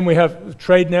 and then we have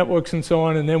trade networks and so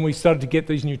on, and then we started to get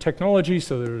these new technologies,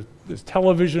 so there's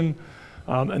television,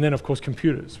 and then of course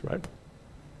computers, right?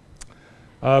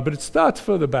 But it starts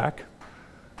further back,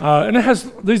 and it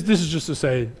has, this is just to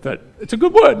say that it's a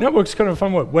good word, network's kind of a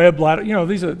fun word, web, ladder,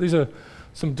 these are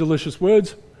some delicious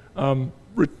words,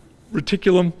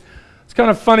 reticulum. It's kind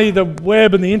of funny, the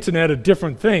web and the internet are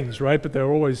different things, right? But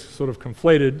they're always sort of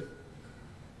conflated,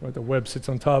 right? The web sits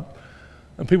on top.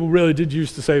 And people really did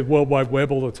used to say World Wide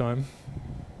Web all the time,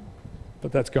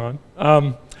 but that's gone.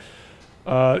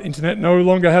 Internet no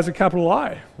longer has a capital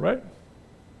I, right?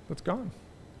 That's gone.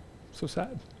 So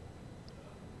sad.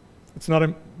 It's not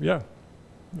yeah.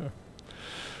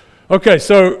 Okay,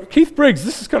 so Keith Briggs,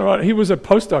 this is kind of, he was a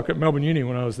postdoc at Melbourne Uni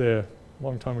when I was there a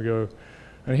long time ago.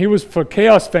 And he was, for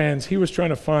chaos fans, he was trying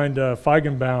to find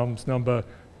Feigenbaum's number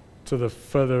to the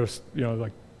furthest,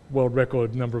 like world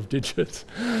record number of digits.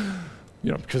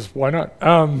 Because why not?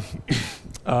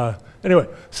 Anyway,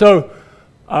 so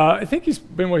I think he's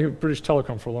been working with British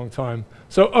Telecom for a long time.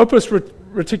 So opus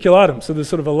reticulatum, so there's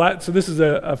sort of so this is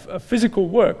a physical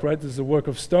work, right? This is a work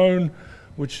of stone,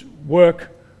 which work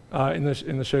in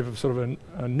the shape of sort of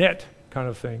a net kind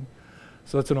of thing.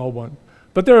 So that's an old one.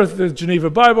 But there's the Geneva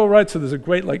Bible, right? So there's a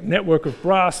great network of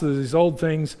brass. There's these old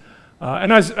things.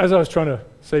 And as I was trying to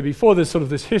say before, there's sort of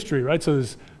this history, right? So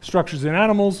there's structures in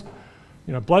animals,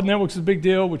 blood networks is a big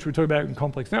deal, which we talked about in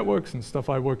complex networks and stuff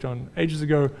I worked on ages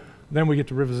ago. Then we get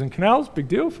to rivers and canals, big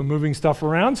deal for moving stuff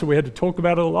around. So we had to talk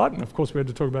about it a lot. And of course, we had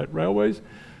to talk about railways.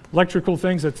 Electrical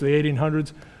things, that's the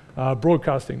 1800s.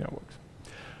 Broadcasting networks.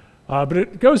 But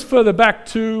it goes further back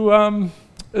to,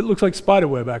 it looks like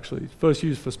spiderweb, actually. First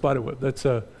used for spiderweb. That's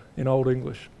in Old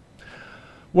English.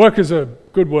 Work is a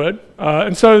good word.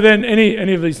 And so then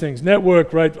any of these things,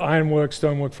 network, right, ironwork,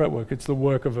 stonework, fretwork, it's the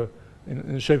work of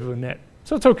in the shape of a net.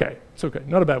 So it's okay. It's okay.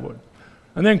 Not a bad word.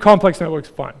 And then complex networks,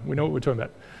 fine. We know what we're talking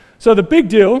about. So the big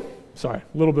deal, sorry,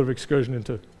 a little bit of excursion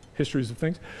into histories of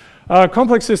things.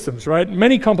 Complex systems, right?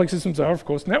 Many complex systems are, of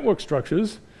course, network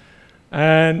structures.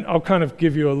 And I'll kind of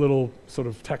give you a little sort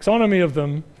of taxonomy of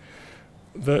them,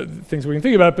 the things we can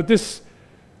think about. But this,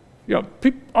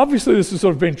 obviously this has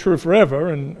sort of been true forever,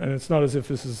 and it's not as if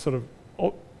this is sort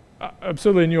of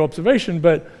absolutely a new observation.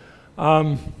 But,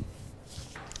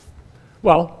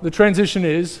 well, the transition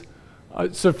is,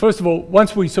 so first of all,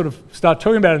 once we sort of start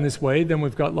talking about it in this way, then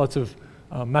we've got lots of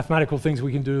mathematical things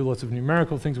we can do, lots of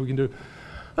numerical things we can do.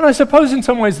 And I suppose in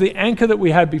some ways the anchor that we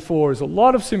had before is a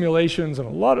lot of simulations and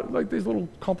a lot of like these little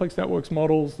complex networks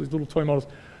models, these little toy models.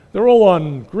 They're all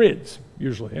on grids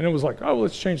usually. And it was like, oh,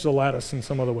 let's change the lattice in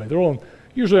some other way. They're all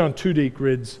usually on 2D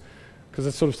grids because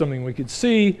that's sort of something we could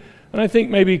see. And I think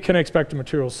maybe it connects back to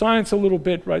material science a little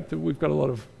bit, right? That we've got a lot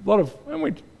of, and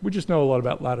we just know a lot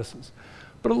about lattices.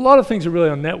 But a lot of things are really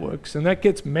on networks, and that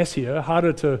gets messier,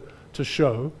 harder to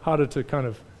show, harder to kind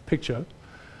of picture.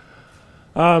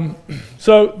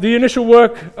 So the initial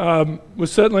work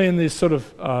was certainly in this sort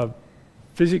of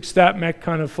physics, stat, mech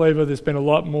kind of flavor. There's been a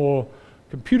lot more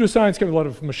computer science, a lot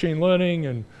of machine learning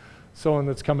and so on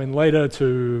that's come in later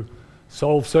to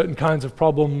solve certain kinds of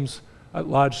problems at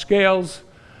large scales.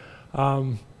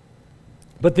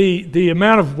 But the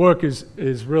amount of work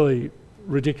is really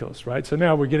ridiculous, right? So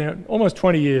now we're getting almost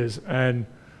 20 years,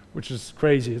 which is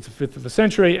crazy. It's a fifth of a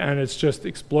century, and it's just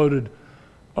exploded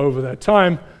over that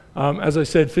time. As I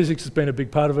said, physics has been a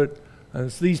big part of it, and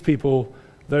it's these people,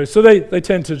 so they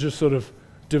tend to just sort of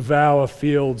devour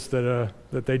fields that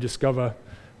they discover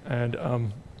and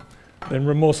then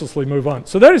remorselessly move on.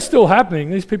 So that is still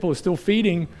happening. These people are still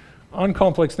feeding on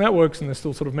complex networks, and they're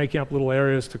still sort of making up little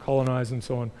areas to colonize and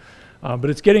so on. But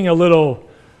it's getting a little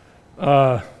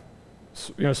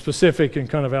specific and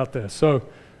kind of out there. So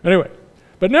anyway,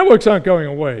 but networks aren't going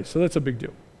away, so that's a big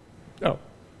deal. Oh,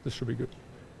 this should be good.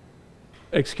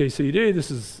 XKCD, this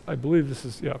is, I believe this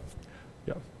is, yeah.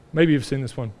 Maybe you've seen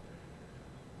this one.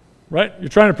 Right? You're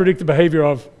trying to predict the behavior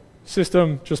of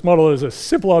system, just model it as a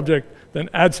simple object, then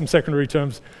add some secondary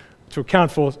terms to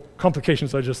account for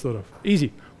complications I just thought of.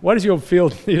 Easy. Why does your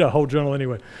field need a whole journal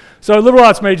anyway? So liberal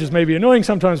arts majors may be annoying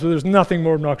sometimes, but there's nothing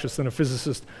more obnoxious than a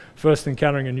physicist first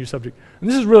encountering a new subject. And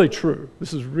this is really true.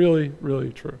 This is really,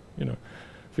 really true.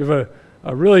 If you have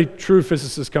a really true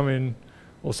physicist come in,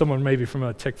 or someone maybe from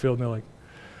a tech field, and they're like,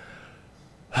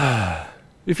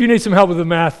 if you need some help with the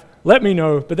math, let me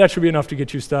know, but that should be enough to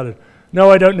get you started.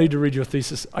 No, I don't need to read your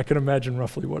thesis. I can imagine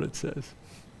roughly what it says.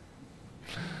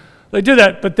 They do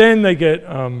that, but then they get,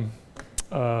 then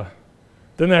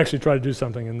they actually try to do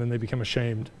something, and then they become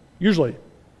ashamed. Usually,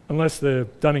 unless the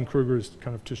Dunning-Kruger is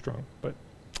kind of too strong, but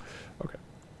okay.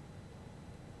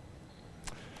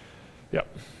 Yeah.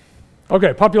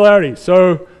 Okay, popularity.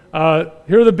 So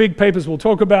here are the big papers we'll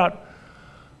talk about.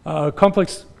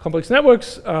 Complex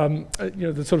networks,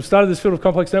 that sort of started this field of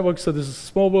complex networks. So there's a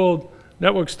small world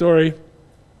network story,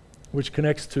 which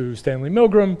connects to Stanley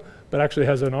Milgram, but actually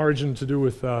has an origin to do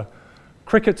with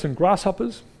crickets and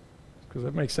grasshoppers, because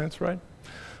that makes sense, right?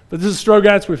 But this is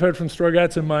Strogatz. We've heard from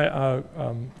Strogatz and my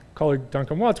colleague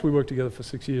Duncan Watts. We worked together for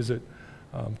 6 years at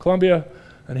Columbia,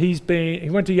 and he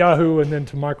went to Yahoo and then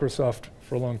to Microsoft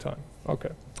for a long time.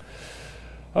 Okay.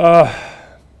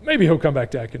 Maybe he'll come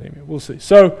back to academia. We'll see.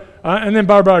 So, and then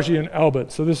Barbaji and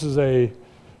Albert. So this is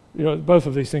both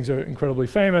of these things are incredibly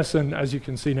famous. And as you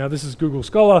can see now, this is Google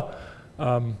Scholar.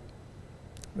 I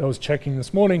was checking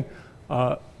this morning.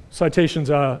 Citations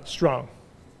are strong.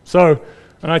 So,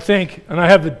 and I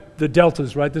have the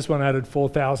deltas, right? This one added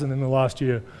 4,000 in the last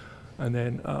year, and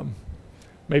then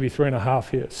maybe 3.5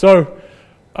 here. So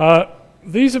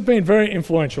these have been very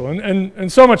influential,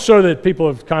 and so much so that people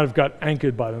have kind of got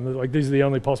anchored by them. Like, these are the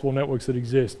only possible networks that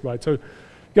exist, right? So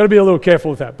you've got to be a little careful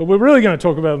with that. But we're really going to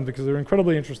talk about them because they're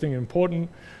incredibly interesting and important.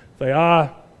 They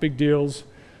are big deals.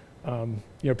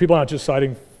 People aren't just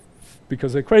citing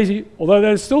because they're crazy, although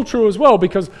that is still true as well,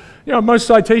 because most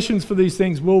citations for these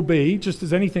things will be, just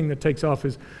as anything that takes off,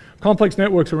 is complex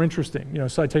networks are interesting.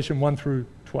 Citation 1 through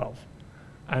 12,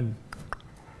 and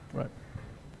right.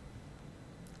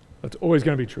 That's always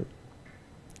going to be true.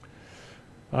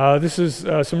 These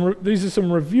are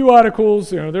some review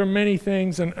articles. You know, there are many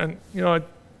things, and you know,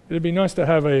 it'd be nice to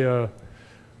have a.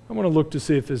 I want to look to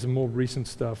see if there's some more recent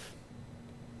stuff.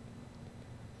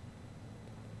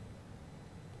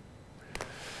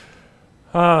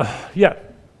 Yeah.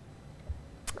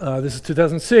 This is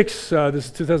 2006. This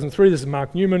is 2003. This is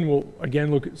Mark Newman. We'll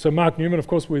again look at, so Mark Newman, of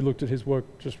course, we looked at his work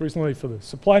just recently for the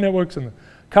supply networks and the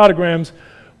cartograms.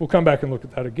 We'll come back and look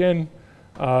at that again.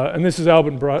 And this is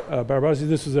Albert Barabazi.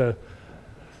 This is a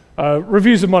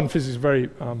Reviews of Modern Physics, very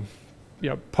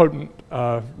potent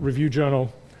review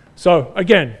journal. So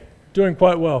again, doing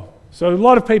quite well. So a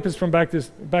lot of papers from back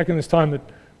in this time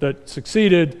that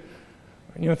succeeded.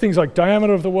 You know, things like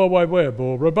diameter of the World Wide Web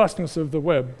or robustness of the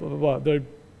web, blah, blah, blah. They're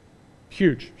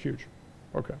huge, huge.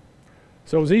 Okay.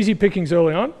 So it was easy pickings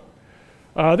early on.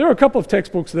 There are a couple of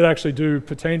textbooks that actually do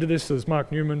pertain to this. There's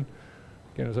Mark Newman,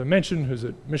 again, as I mentioned, who's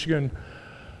at Michigan.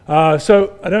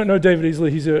 So I don't know David Easley.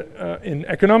 He's in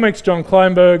economics. John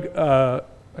Kleinberg, I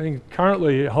think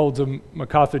currently holds a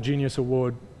MacArthur Genius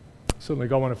Award. Certainly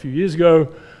got one a few years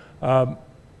ago.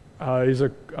 He's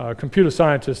a computer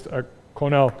scientist at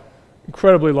Cornell.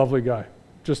 Incredibly lovely guy.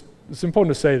 Just, it's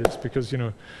important to say this because, you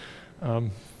know,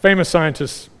 famous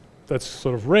scientists, that's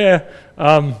sort of rare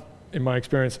in my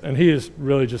experience, and he is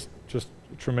really just a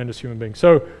tremendous human being.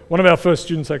 So one of our first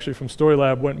students actually from Story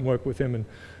Lab went and worked with him and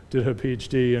did her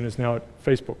PhD and is now at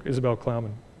Facebook, Isabel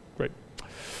Klauman. Great.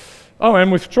 Oh,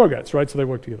 and with Strogatz, right? So they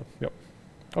work together. Yep.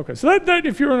 Okay, so that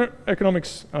if you're in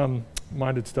economics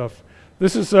minded stuff.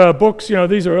 This is books, you know,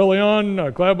 these are early on.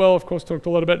 Gladwell, of course, talked a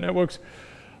lot about networks.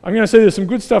 I'm going to say there's some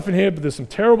good stuff in here, but there's some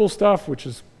terrible stuff, which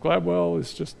is Gladwell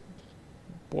is just,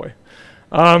 boy.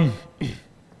 I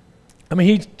mean,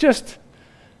 he just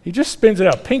spins it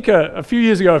out. Pinker, a few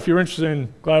years ago, if you're interested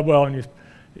in Gladwell, and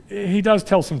he does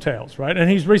tell some tales, right?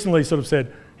 And he's recently sort of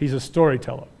said he's a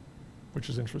storyteller, which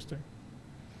is interesting.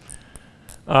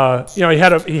 You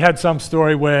know, he had some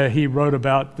story where he wrote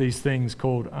about these things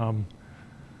called,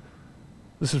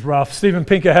 this is rough. Steven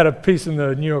Pinker had a piece in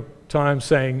the New York Times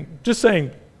just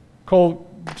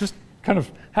kind of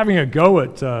having a go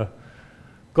at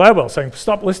Gladwell, saying,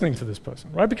 stop listening to this person,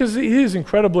 right? Because he is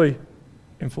incredibly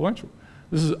influential.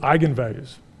 This is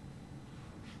eigenvalues.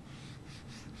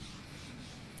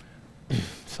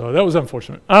 So that was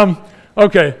unfortunate.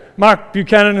 Okay, Mark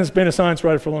Buchanan has been a science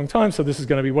writer for a long time, so this is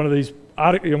going to be one of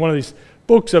these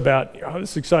books about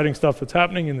this exciting stuff that's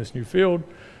happening in this new field.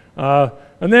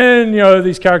 And then, you know,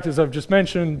 these characters I've just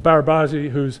mentioned, Barabazi,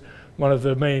 who's one of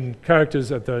the main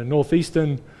characters at the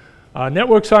Northeastern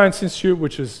Network Science Institute,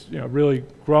 which has, you know, really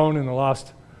grown in the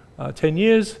last 10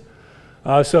 years.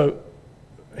 So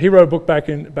he wrote a book back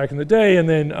in the day, and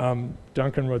then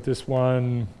Duncan wrote this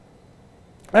one.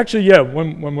 Actually, yeah,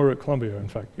 when we were at Columbia, in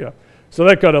fact, yeah. So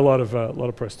that got a lot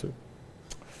of press too.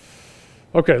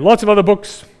 Okay, lots of other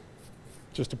books,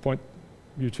 just to point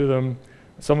you to them.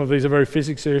 Some of these are very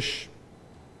physics-ish,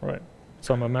 right?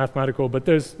 Some are mathematical, but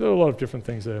there are a lot of different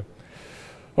things there.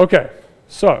 Okay,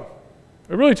 so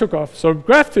it really took off. So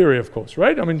graph theory, of course,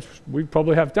 right? I mean, we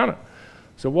probably have done it.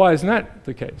 So why isn't that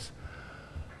the case?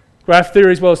 Graph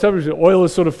theory is well established. Euler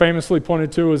is sort of famously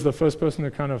pointed to as the first person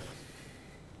to kind of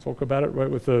talk about it, right,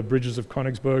 with the bridges of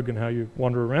Königsberg and how you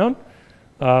wander around.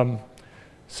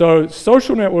 So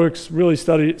social networks really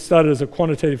started as a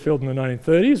quantitative field in the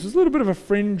 1930s. It was a little bit of a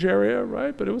fringe area,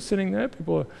 right? But it was sitting there.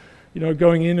 People are, you know,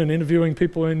 going in and interviewing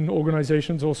people in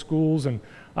organizations or schools and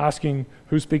asking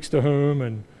who speaks to whom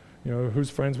and, you know, who's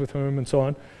friends with whom and so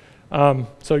on.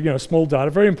 So, you know, small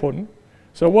data, very important.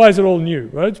 So why is it all new,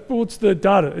 right? Well, it's the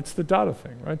data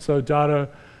thing, right? So data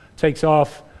takes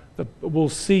off. We'll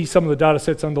see some of the data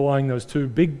sets underlying those two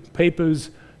big papers.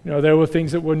 You know, there were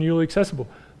things that were newly accessible.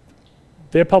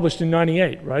 They're published in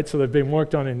 98, right? So they've been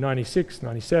worked on in 96,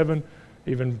 97,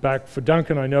 even back for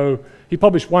Duncan, I know. He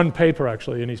published one paper,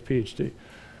 actually, in his PhD.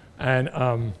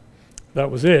 And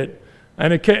that was it.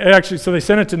 And actually, so they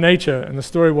sent it to Nature, and the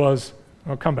story was,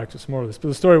 I'll come back to some more of this, but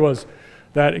the story was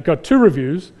that it got 2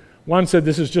 reviews. One said,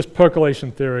 this is just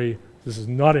percolation theory. This is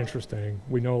not interesting.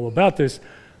 We know all about this.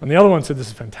 And the other one said, this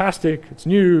is fantastic. It's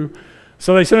new.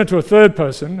 So they sent it to a third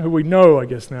person, who we know, I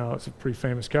guess now, is a pretty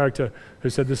famous character, who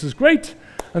said, this is great.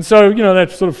 And so, you know,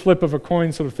 that sort of flip of a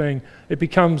coin sort of thing, it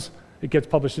gets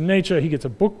published in Nature. He gets a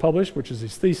book published, which is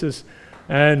his thesis.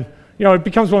 And, you know, it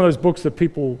becomes one of those books that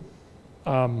people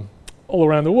all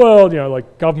around the world, you know,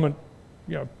 like government,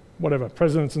 you know, whatever,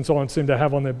 presidents and so on seem to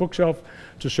have on their bookshelf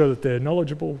to show that they're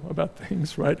knowledgeable about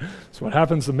things, right? So what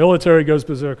happens, the military goes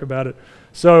berserk about it.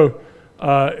 So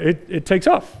it takes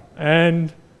off.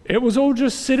 And it was all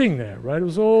just sitting there, right? It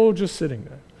was all just sitting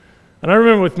there. And I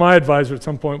remember with my advisor at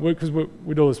some point, because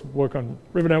we do all this work on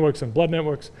river networks and blood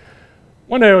networks,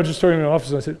 one day I was just talking in the office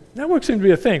and I said, networks seem to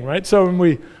be a thing, right? So when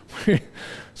we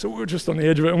were just on the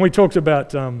edge of it, and we talked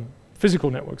about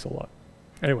physical networks a lot.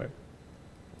 Anyway.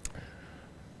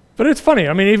 But it's funny,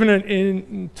 I mean, even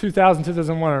in 2000,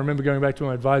 2001, I remember going back to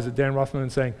my advisor, Dan Rothman,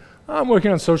 and saying, I'm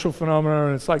working on social phenomena,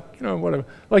 and it's like, you know, whatever.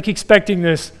 Like expecting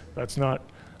this, that's not,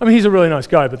 I mean, he's a really nice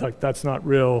guy, but like, that's not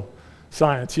real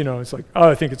science, you know. It's like, oh,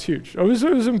 I think it's huge. It was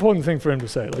an important thing for him to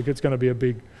say, like, it's going to be a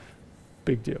big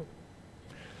deal.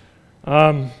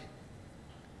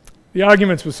 The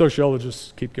arguments with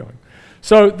sociologists keep going.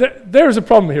 So there's a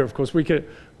problem here, of course. We could,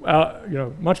 you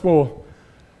know, much more.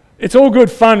 It's all good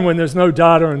fun when there's no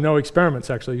data and no experiments,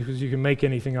 actually, because you can make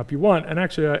anything up you want. And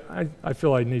actually, I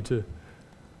feel I need to.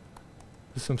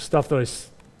 There's some stuff that I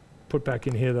put back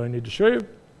in here that I need to show you.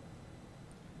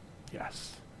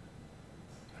 Yes.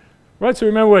 Right. So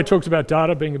remember where I talked about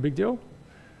data being a big deal.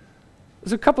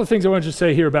 There's a couple of things I wanted to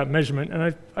say here about measurement,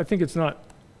 and I think it's not.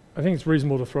 I think it's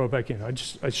reasonable to throw it back in.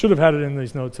 I should have had it in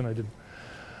these notes and I didn't.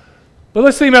 But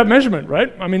let's think about measurement,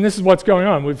 right? I mean, this is what's going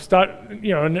on. We've started,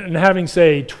 you know, and having,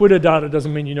 say, Twitter data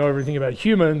doesn't mean you know everything about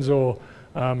humans, or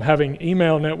having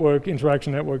email network,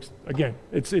 interaction networks. Again,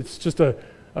 it's just a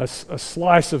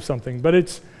slice of something.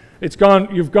 But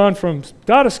you've gone from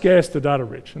data scarce to data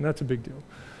rich, and that's a big deal.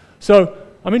 So,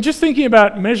 I mean, just thinking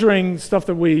about measuring stuff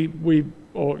that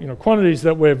or you know, quantities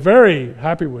that we're very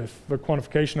happy with the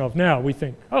quantification of now, we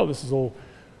think, oh, this is all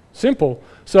simple.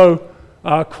 So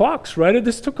clocks, right?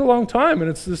 This took a long time,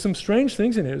 and there's some strange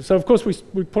things in here. So of course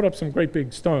we put up some great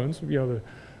big stones, you know,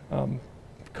 the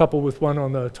couple with one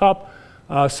on the top.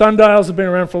 Sundials have been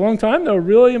around for a long time. They were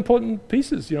really important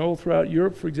pieces, you know, all throughout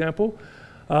Europe, for example.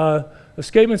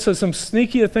 Escapement says some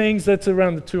sneakier things. That's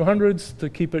around the 200s to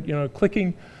keep it, you know,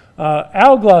 clicking.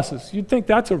 Hourglasses, you'd think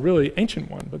that's a really ancient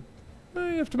one, but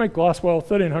you have to make glass well,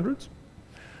 1300s.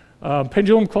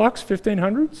 Pendulum clocks,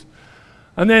 1500s.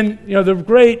 And then, you know, the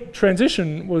great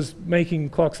transition was making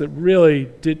clocks that really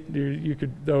they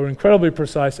were incredibly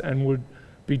precise and would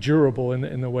be durable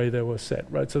in the way they were set,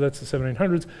 right? So that's the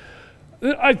 1700s.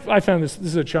 I found this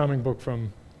is a charming book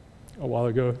from a while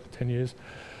ago, 10 years.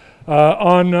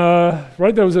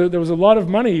 Right, there was a lot of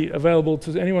money available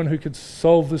to anyone who could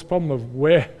solve this problem of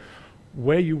where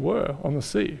you were on the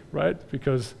sea, right?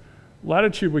 Because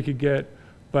latitude we could get,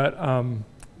 but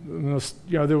you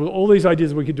know, there were all these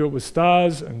ideas we could do it with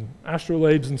stars and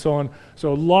astrolabes and so on.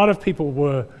 So a lot of people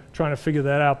were trying to figure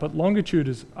that out, but longitude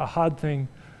is a hard thing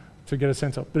to get a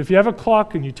sense of. But if you have a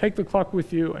clock and you take the clock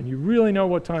with you and you really know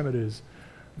what time it is,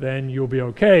 then you'll be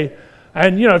okay.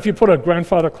 And you know, if you put a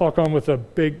grandfather clock on with a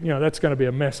big, you know, that's going to be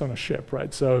a mess on a ship,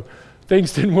 right? So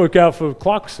things didn't work out for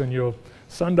clocks and your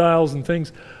sundials and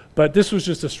things, but this was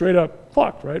just a straight up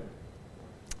clock, right?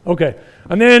 Okay,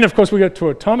 and then of course we get to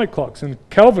atomic clocks, and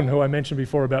Kelvin, who I mentioned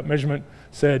before about measurement,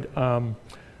 said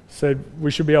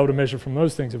we should be able to measure from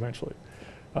those things eventually.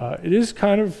 It is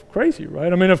kind of crazy,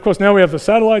 right? I mean, of course, now we have the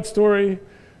satellite story,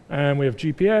 and we have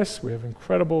GPS, we have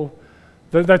incredible,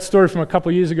 that story from a couple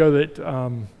of years ago that,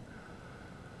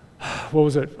 what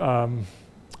was it?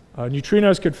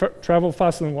 Neutrinos could travel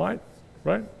faster than light,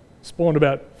 right? Spawned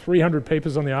about 300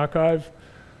 papers on the archive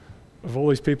of all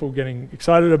these people getting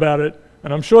excited about it.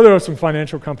 And I'm sure there are some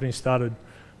financial companies started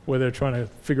where they're trying to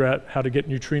figure out how to get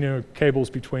neutrino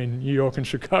cables between New York and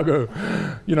Chicago.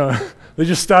 You know, they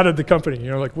just started the company,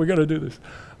 you know, like, we're gonna do this.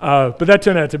 But that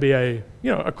turned out to be a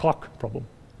clock problem,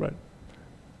 right?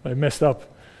 They messed up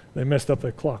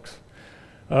their clocks.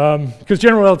 Because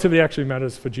general relativity actually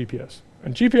matters for GPS.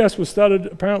 And GPS was started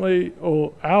apparently,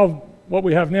 or what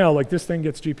we have now, like this thing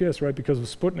gets GPS, right, because of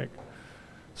Sputnik.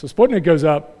 So Sputnik goes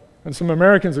up, and some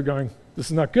Americans are going, this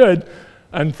is not good,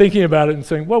 and thinking about it and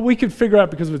saying, well, we could figure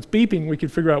out, because of its beeping, we could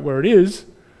figure out where it is.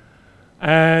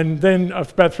 And then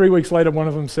about 3 weeks later, one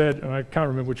of them said, and I can't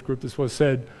remember which group this was,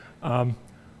 said,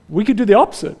 we could do the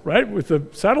opposite, right? With the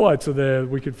satellites are there,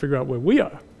 we could figure out where we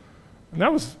are. And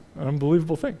that was an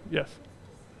unbelievable thing, yes.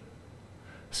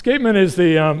 Escapement is the,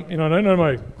 you know, I don't know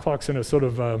my clock's in a sort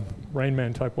of Rain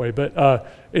Man type way, but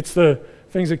it's the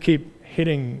things that keep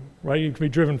hitting, right? You can be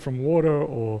driven from water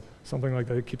or something like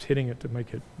that. It keeps hitting it to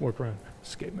make it work around.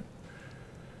 Escapement.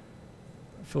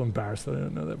 I feel embarrassed that I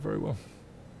don't know that very well.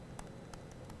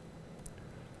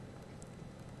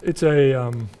 It's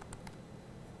a,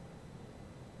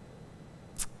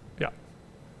 yeah.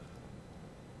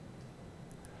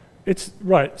 It's,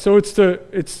 right, so it's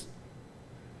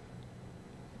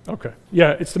okay,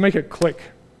 yeah, it's to make it click.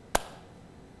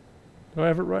 Do I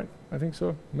have it right? I think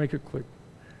so. Make it click.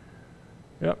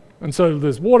 Yeah, and so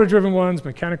there's water-driven ones,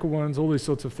 mechanical ones, all these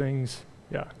sorts of things.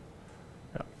 Yeah,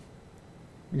 yeah.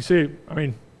 You see, I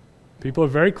mean, people are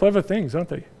very clever things, aren't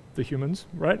they? The humans,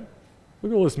 right?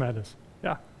 Look at all this madness.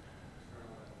 Yeah.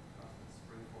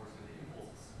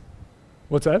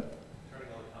 What's that?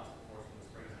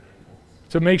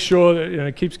 To make sure that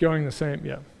it keeps going the same,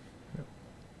 yeah.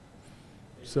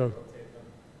 So,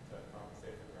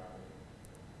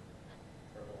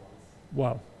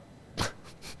 wow.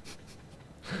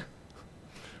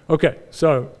 Okay,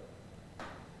 so,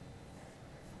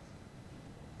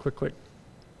 click.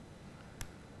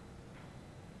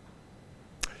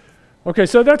 Okay,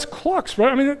 so that's clocks,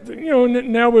 right? I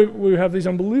mean, now we have these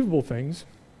unbelievable things.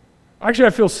 Actually, I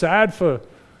feel sad for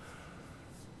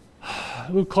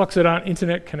little clocks that aren't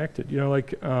internet connected,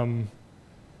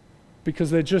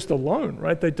 because they're just alone,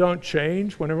 right? They don't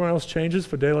change when everyone else changes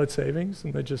for daylight savings,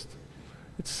 and it's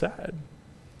sad.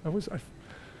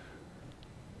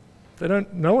 They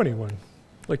don't know anyone.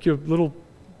 Like your little,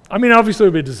 obviously it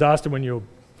would be a disaster when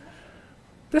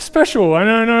they're special. And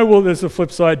I know, well, there's a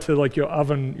flip side to like your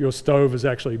oven, your stove is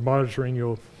actually monitoring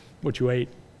what you ate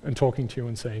and talking to you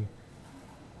and saying,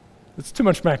 it's too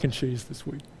much mac and cheese this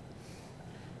week.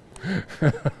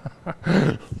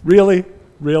 Really?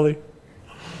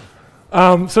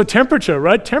 So temperature,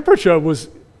 right? Temperature was,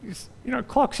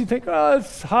 clocks, you think, oh,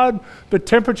 it's hard, but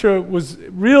temperature was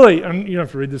really, and you don't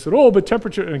have to read this at all, but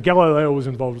temperature, and Galileo was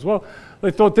involved as well, they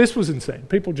thought this was insane.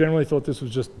 People generally thought this was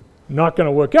just not going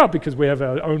to work out because we have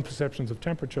our own perceptions of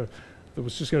temperature. That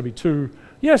was just going to be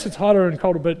yes, it's hotter and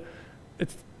colder, but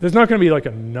there's not going to be like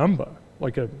a number,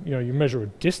 like you measure a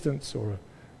distance or a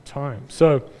time.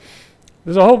 So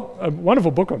there's a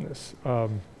wonderful book on this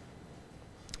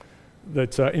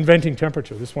that's Inventing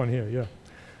Temperature, this one here, yeah.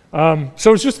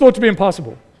 So it's just thought to be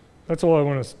impossible. That's all I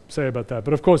want to say about that.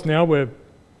 But of course now we're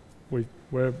great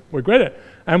at it.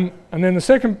 And then the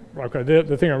second,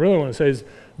 the thing I really want to say is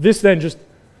this then just,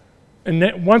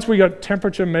 and once we got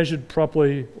temperature measured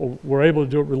properly, or were able to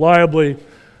do it reliably,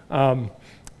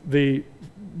 the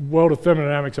world of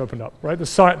thermodynamics opened up, right?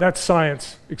 That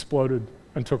science exploded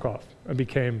and took off and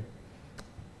became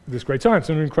this great science,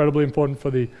 and incredibly important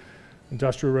for the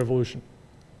Industrial Revolution,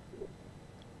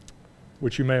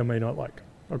 which you may or may not like.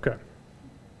 Okay.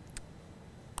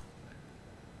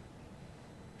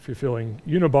 If you're feeling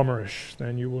Unabomber-ish,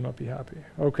 then you will not be happy.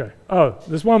 Okay. Oh,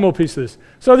 there's one more piece of this.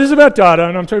 So this is about data,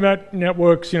 and I'm talking about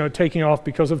networks, taking off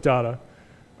because of data.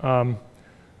 And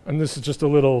this is just a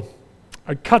little,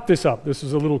 I cut this up. This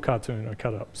is a little cartoon I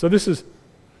cut up. So this is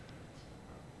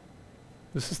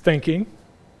thinking,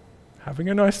 having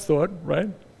a nice thought, right?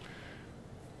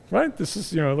 Right? This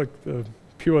is, like the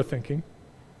pure thinking.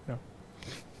 No.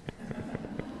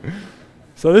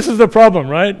 So this is the problem,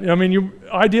 right?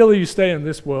 Ideally you stay in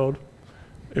this world,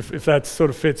 if that sort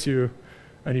of fits you,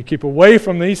 and you keep away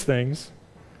from these things,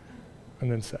 and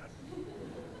then sad.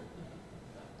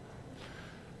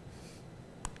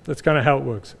 That's kind of how it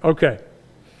works. Okay.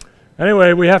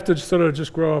 Anyway, we have to sort of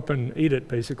just grow up and eat it,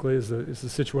 basically, is the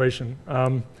situation.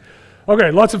 Okay,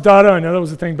 lots of data. I know that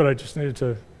was the thing, but I just needed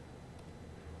to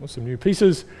some new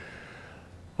pieces.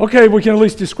 Okay, we can at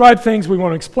least describe things. We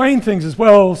want to explain things as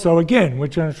well. So again, we're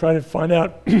trying to try to find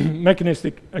out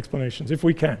mechanistic explanations, if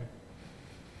we can.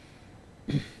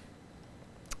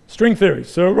 String theory.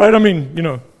 So, right,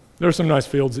 there are some nice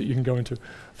fields that you can go into.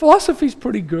 Philosophy's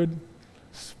pretty good.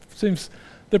 Seems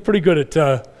they're pretty good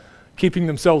at keeping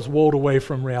themselves walled away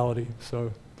from reality.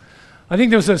 So I think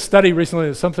there was a study recently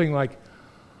that something like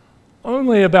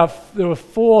there were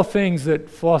 4 things that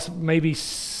maybe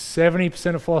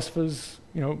 70% of philosophers,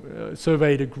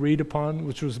 surveyed agreed upon,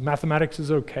 which was mathematics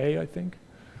is okay, I think,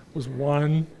 was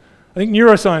one. I think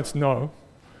neuroscience, no.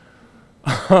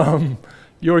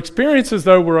 Your experiences,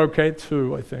 though, were okay,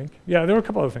 too, I think. Yeah, there were a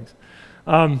couple other things.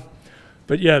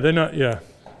 But yeah, they're not, yeah.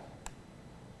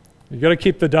 You got to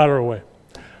keep the data away.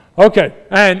 Okay,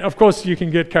 and of course you can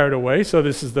get carried away. So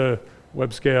this is the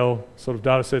web scale sort of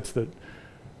data sets that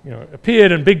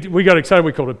appeared, and we got excited.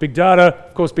 We called it big data.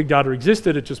 Of course, big data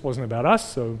existed. It just wasn't about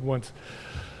us. So once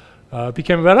it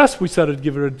became about us, we started to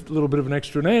give it a little bit of an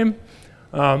extra name.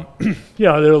 There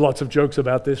are lots of jokes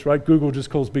about this, right? Google just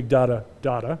calls big data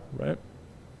data, right?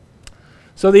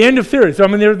 So the end of theory. So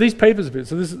there are these papers of it.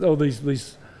 So this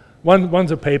is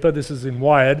one's a paper. This is in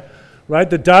Wired, right?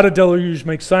 The data deluge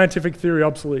makes scientific theory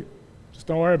obsolete. Just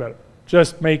don't worry about it.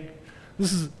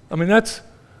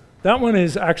 That one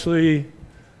is actually,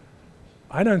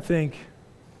 I don't think,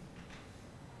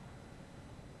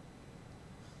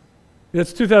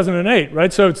 it's 2008,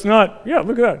 right? So it's not,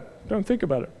 look at that. Don't think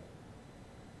about it.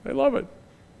 They love it.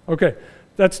 Okay,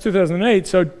 that's 2008,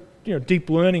 so deep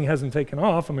learning hasn't taken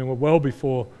off. We're well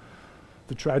before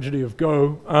the tragedy of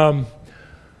Go.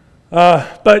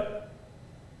 But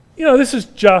you know, this is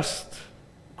just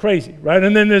crazy, right?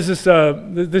 And then there's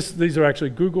this, these are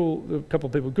actually Google, a couple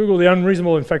of people Google the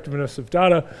unreasonable effectiveness of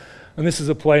data, and this is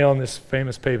a play on this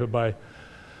famous paper by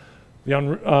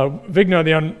Wigner,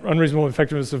 the unreasonable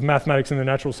effectiveness of mathematics in the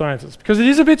natural sciences. Because it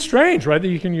is a bit strange, right, that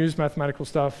you can use mathematical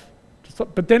stuff,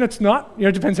 but then it's not, you know,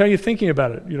 it depends how you're thinking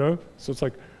about it, you know? So it's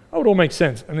like, oh, it all makes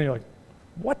sense. And then you're like,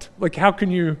 what? Like, how can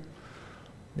you,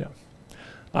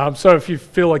 yeah. So if you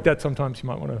feel like that, sometimes you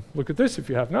might want to look at this if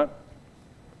you have not.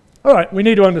 All right, we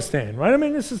need to understand, right? I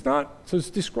mean, this is not, so it's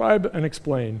describe and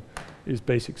explain is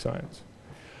basic science.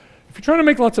 If you're trying to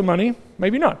make lots of money,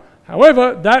 maybe not.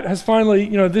 However, that has finally,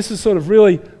 you know, this is sort of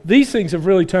really, these things have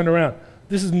really turned around.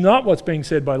 This is not what's being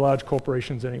said by large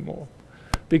corporations anymore.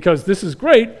 Because this is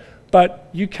great, but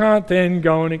you can't then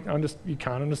go and you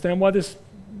can't understand why this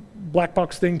black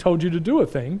box thing told you to do a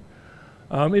thing.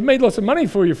 It made lots of money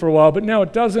for you for a while, but now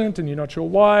it doesn't, and you're not sure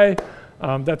why.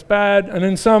 That's bad. And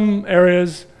in some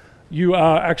areas, you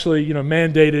are actually, you know,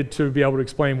 mandated to be able to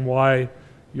explain why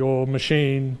your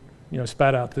machine, you know,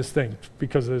 spat out this thing,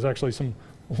 because there's actually some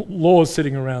laws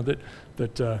sitting around it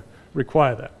that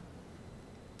require that.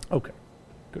 Okay,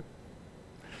 good.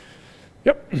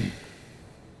 Yep.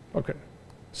 Okay.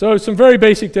 So some very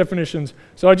basic definitions.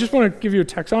 So I just want to give you a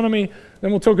taxonomy,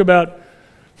 then we'll talk about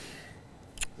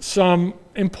some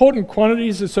important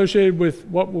quantities associated with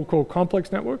what we'll call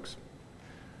complex networks.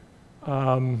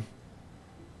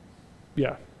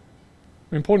 Yeah,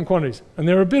 important quantities. And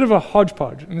they're a bit of a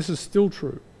hodgepodge, and this is still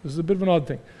true. This is a bit of an odd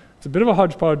thing. It's a bit of a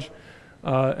hodgepodge,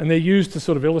 and they're used to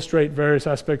sort of illustrate various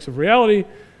aspects of reality,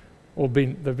 or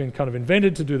they've been kind of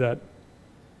invented to do that.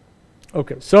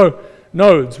 Okay, so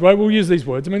nodes, right? We'll use these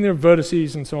words. I mean, there are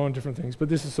vertices and so on, different things, but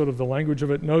this is sort of the language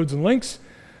of it. Nodes and links.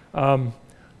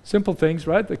 Simple things,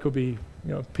 right? They could be,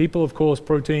 you know, people, of course,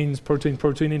 proteins,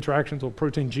 protein-protein interactions, or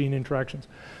protein-gene interactions.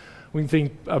 We can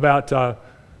think about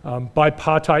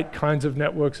bipartite kinds of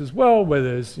networks as well, where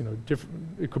there's, you know, different,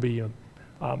 it could be, you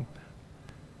know,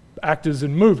 actors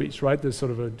in movies, right? There's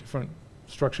sort of a different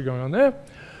structure going on there.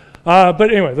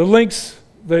 But anyway, the links,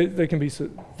 they can be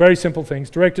very simple things.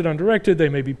 Directed, undirected, they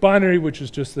may be binary, which is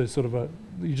just the sort of a,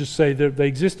 you just say that they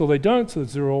exist or they don't, so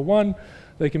it's 0 or 1.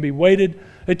 They can be weighted.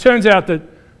 It turns out that,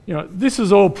 you know, this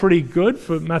is all pretty good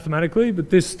for mathematically,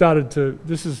 but this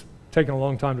has taken a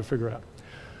long time to figure out.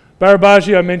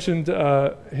 Barabaji, I mentioned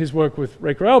his work with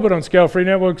Raker Albert on scale-free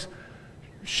networks.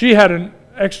 She had an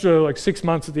extra like 6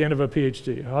 months at the end of her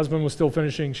PhD. Her husband was still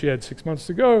finishing. She had 6 months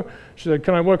to go. She said,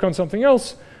 can I work on something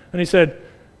else? And he said,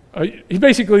 he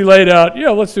basically laid out, yeah,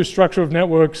 let's do structure of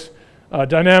networks,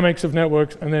 dynamics of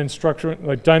networks, and then structure,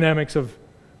 like dynamics of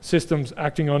systems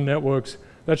acting on networks.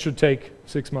 That should take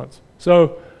 6 months.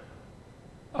 So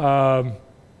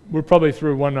we're probably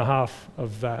through 1.5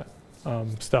 of that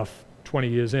stuff 20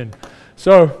 years in.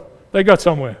 So they got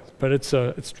somewhere, but it's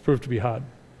proved to be hard.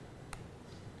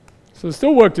 So there's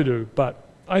still work to do, but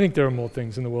I think there are more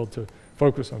things in the world to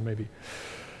focus on maybe.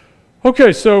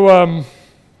 Okay, so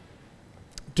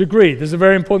degree. This is a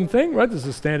very important thing, right? This is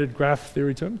a standard graph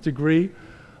theory term. Degree.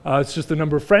 It's just the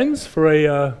number of friends for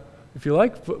a, if you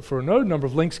like, for a node, number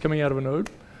of links coming out of a node.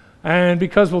 And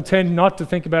because we'll tend not to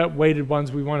think about weighted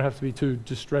ones, we won't have to be too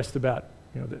distressed about,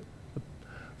 you know,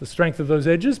 the strength of those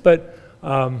edges, but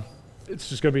it's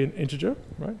just going to be an integer,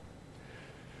 right?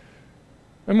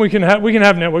 And we can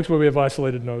have networks where we have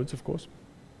isolated nodes, of course.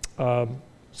 So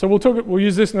we'll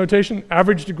use this notation,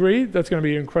 average degree. That's going to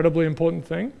be an incredibly important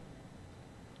thing.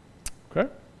 Okay.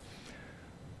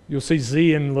 You'll see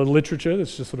Z in the literature.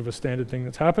 That's just sort of a standard thing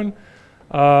that's happened.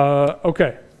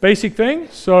 Okay, basic thing.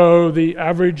 So the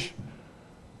average,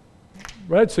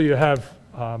 right? So you have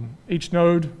each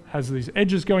node has these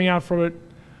edges going out from it.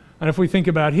 And if we think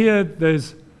about here,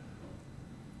 there's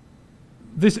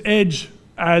this edge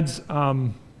adds,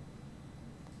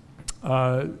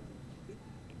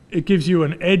 it gives you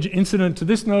an edge incident to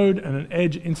this node and an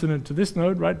edge incident to this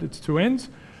node, right? It's two ends.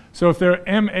 So if there are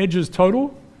m edges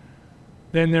total,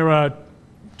 then there are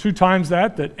 2 times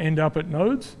that end up at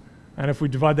nodes. And if we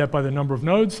divide that by the number of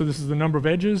nodes, so this is the number of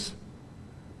edges.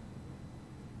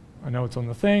 I know it's on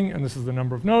the thing, and this is the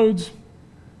number of nodes.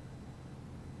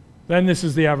 Then this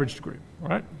is the average degree,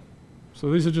 right?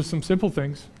 So these are just some simple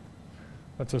things.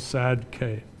 That's a sad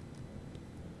K.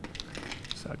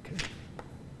 Sad K.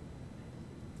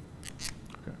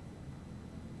 Okay.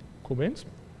 Cool beans?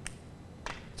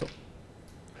 So,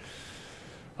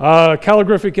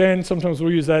 calligraphic N, sometimes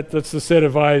we'll use that. That's the set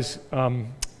of i's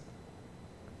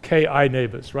ki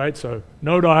neighbors, right? So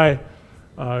node I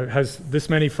has this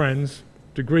many friends.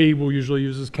 Degree we'll usually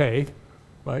use as k,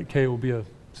 right? K will be a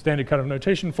standard kind of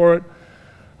notation for it.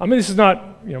 I mean, this is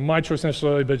not my choice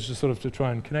necessarily, but it's just sort of to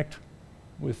try and connect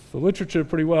with the literature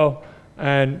pretty well.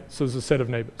 And so there's a set of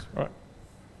neighbors. All right.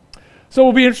 So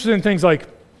we'll be interested in things like,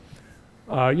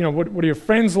 what are your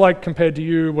friends like compared to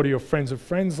you? What are your friends of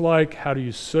friends like? How do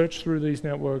you search through these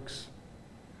networks?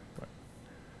 Right.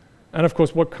 And of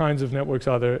course, what kinds of networks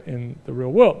are there in the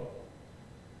real world?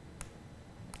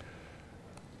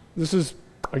 This is,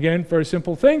 again, very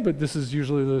simple thing, but this is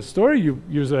usually the story. You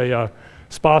use a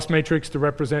sparse matrix to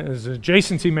represent, as an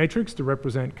adjacency matrix to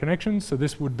represent connections. So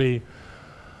this would be,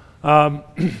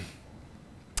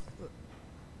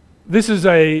 this is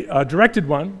a directed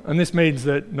one, and this means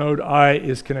that node I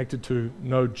is connected to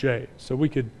node J. So we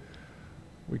could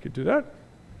do that.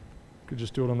 Could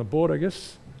just do it on the board, I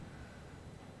guess.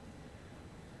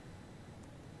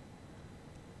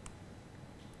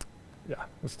 Yeah,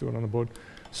 let's do it on the board.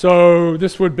 So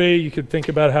this would be, you could think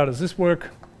about how does this work.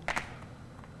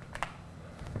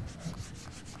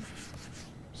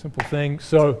 Simple thing.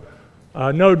 So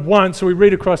node 1, so we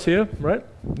read across here, right?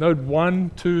 Node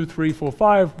 1, 2, 3, 4,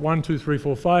 5, 1, 2, 3,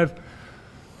 4, 5.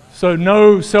 So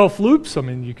no self loops. I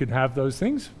mean, you could have those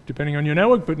things depending on your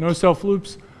network, but no self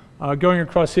loops going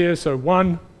across here. So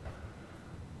 1,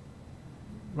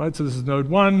 right? So this is node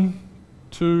 1,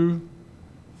 2,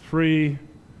 3,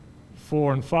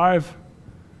 4, and 5.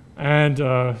 And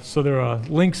so there are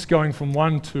links going from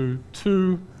 1 to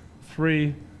 2,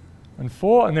 3, and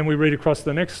 4. And then we read across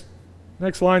the next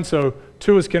line. So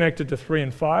 2 is connected to 3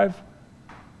 and 5.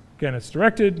 Again, it's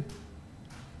directed.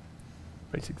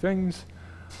 Basic things.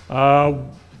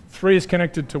 3 is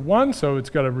connected to 1, so it's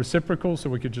got a reciprocal, so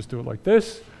we could just do it like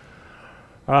this.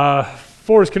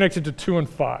 4 is connected to 2 and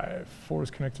 5. 4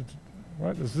 is connected to,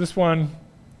 right, there's this one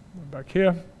back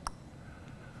here.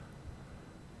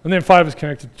 And then 5 is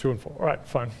connected to 2 and 4. All right,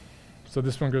 fine. So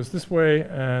this one goes this way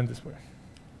and this way.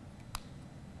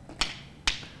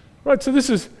 Right, so this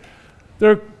is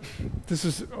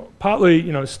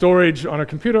partly storage on a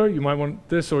computer. You might want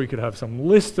this, or you could have some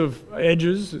list of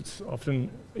edges. It's often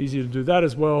easier to do that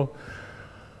as well.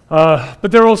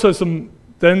 But there are also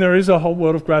there is a whole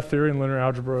world of graph theory and linear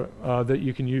algebra that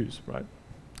you can use, right?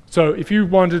 So if you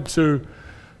wanted to,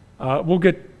 we'll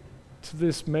get to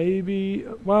this maybe,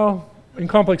 well, in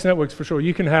complex networks for sure,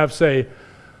 you can have, say,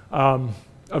 a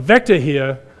vector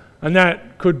here, and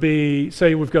that could be,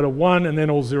 say we've got a 1 and then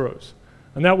all zeros.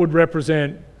 And that would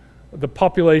represent the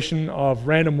population of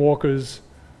random walkers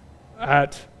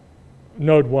at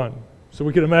node 1. So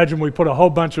we could imagine we put a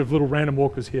whole bunch of little random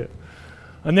walkers here.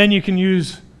 And then you can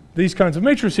use these kinds of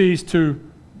matrices to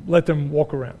let them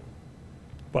walk around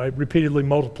by repeatedly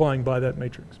multiplying by that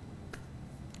matrix.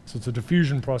 So it's a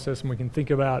diffusion process, and we can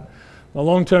think about the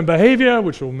long-term behavior,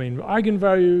 which will mean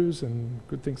eigenvalues and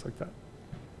good things like that.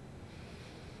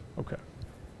 Okay.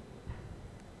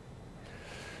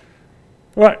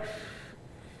 All right.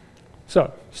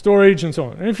 So storage and so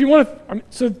on. And if you want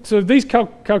to, so these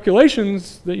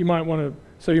calculations that you might want to,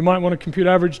 so you might want to compute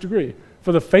average degree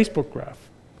for the Facebook graph,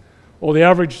 or the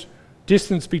average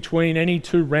distance between any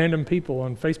two random people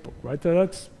on Facebook, right?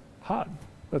 That's hard.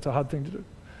 That's a hard thing to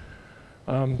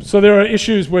do. So there are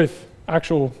issues with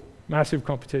actual massive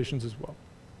computations as well.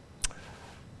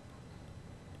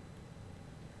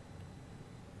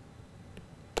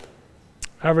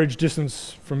 Average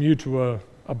distance from you to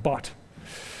a bot.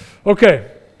 Okay.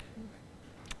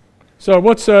 So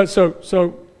what's what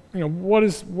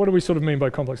do we sort of mean by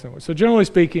complex networks? So generally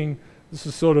speaking, this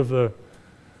is sort of the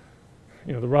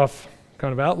the rough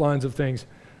kind of outlines of things.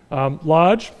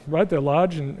 Large, right? They're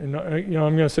large, and I'm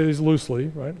going to say these loosely,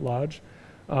 right? Large.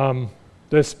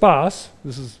 They're sparse.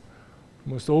 This is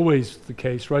almost always the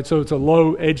case, right? So it's a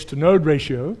low edge to node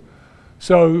ratio.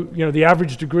 So the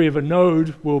average degree of a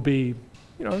node will be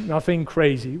nothing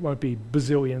crazy. Won't be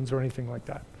bazillions or anything like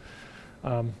that.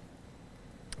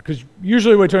 Because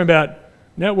usually we're talking about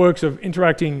networks of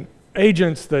interacting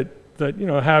agents that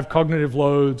have cognitive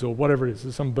loads or whatever it is.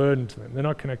 There's some burden to them. They're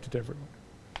not connected to everyone.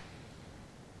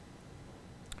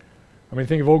 I mean,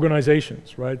 think of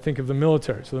organizations, right? Think of the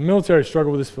military. So the military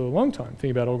struggled with this for a long time. Think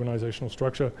about organizational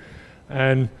structure.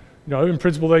 And in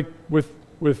principle,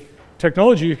 with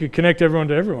technology, you could connect everyone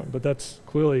to everyone, but that's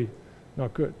clearly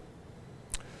not good.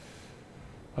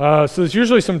 So there's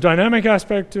usually some dynamic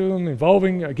aspect to them,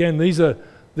 evolving. Again, these are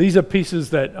pieces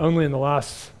that only in the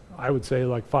last, I would say,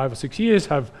 like 5 or 6 years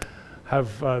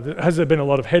has there been a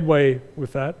lot of headway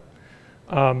with that.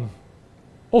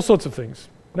 All sorts of things.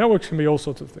 Networks can be all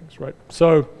sorts of things, right?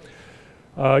 So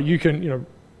you can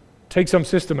take some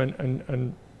system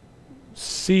and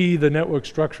see the network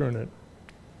structure in it.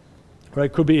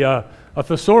 Right? Could be a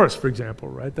thesaurus, for example,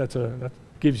 right? That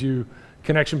gives you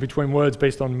connection between words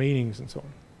based on meanings and so on.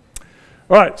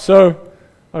 All right, so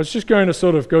I was just going to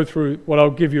sort of go through what I'll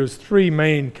give you as three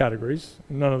main categories.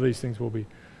 None of these things will be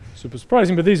super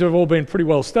surprising, but these have all been pretty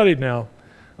well studied now.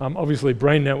 Obviously,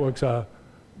 brain networks are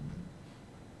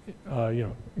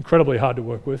incredibly hard to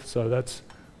work with, so that's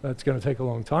going to take a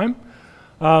long time.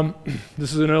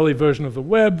 This is an early version of the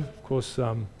web. Of course,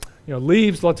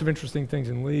 leaves, lots of interesting things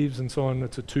in leaves and so on.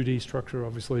 It's a 2D structure,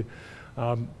 obviously.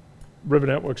 River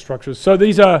network structures. So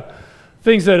these are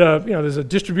things that are, there's a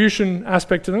distribution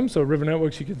aspect to them. So river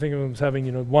networks, you can think of them as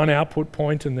having, one output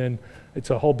point, and then it's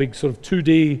a whole big sort of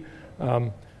 2D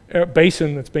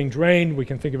basin that's being drained. We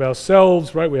can think of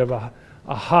ourselves, right? We have a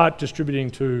heart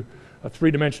distributing to a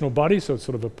three-dimensional body, so it's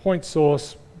sort of a point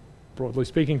source, broadly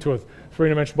speaking, to a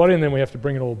three-dimensional body, and then we have to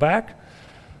bring it all back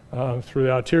through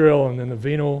the arterial and then the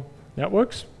venal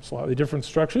networks, slightly different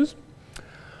structures.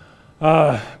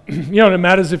 It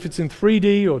matters if it's in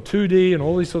 3D or 2D and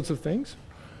all these sorts of things.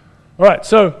 All right,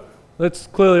 so that's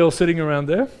clearly all sitting around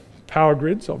there. Power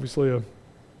grids, obviously a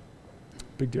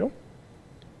big deal.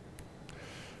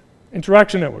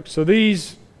 Interaction networks. So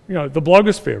these, the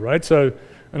blogosphere, right? So,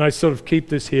 and I sort of keep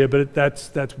this here, but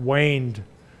that's waned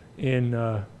in,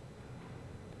 kind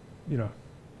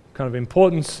of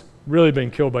importance, really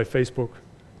being killed by Facebook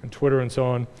and Twitter and so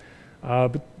on.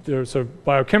 But there are so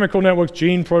biochemical networks,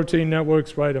 gene-protein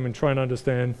networks, right? I mean, trying to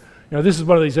understand. This is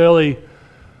one of these early,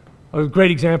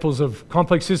 great examples of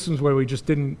complex systems where we just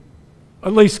didn't,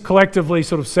 at least collectively,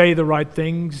 sort of say the right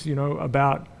things,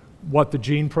 about what the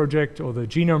gene project or the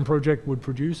genome project would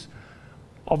produce.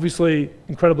 Obviously,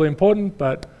 incredibly important,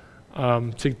 but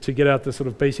to get out the sort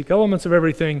of basic elements of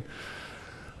everything.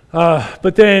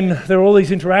 But then there are all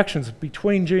these interactions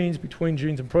between genes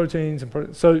and proteins,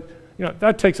 so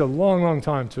that takes a long, long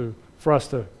time for us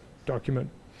to document.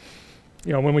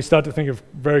 When we start to think of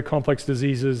very complex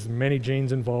diseases, many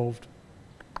genes involved.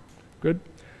 Good.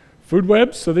 Food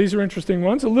webs, so these are interesting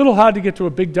ones. A little hard to get to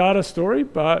a big data story,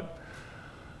 but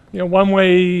one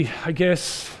way, I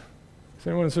guess, is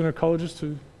anyone an ecologist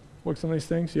who works on these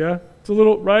things? Yeah? It's a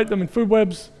little, right? I mean, food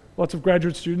webs, lots of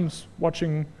graduate students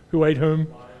watching who ate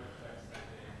whom.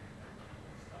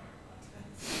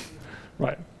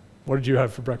 Right. What did you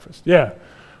have for breakfast? Yeah.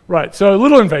 Right. So a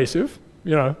little invasive,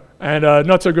 and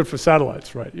not so good for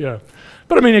satellites, right? Yeah.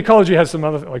 But I mean, ecology has some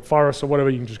other, like forests or whatever,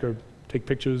 you can just go take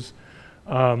pictures.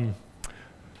 Isn't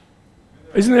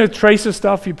there tracer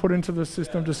stuff you put into the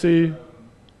system to see?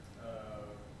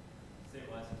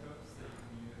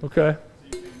 Okay.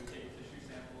 So you can take tissue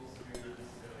samples, so you're not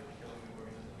necessarily killing the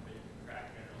organism, but you can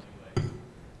track generally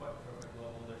what trophic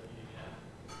level they're eating at.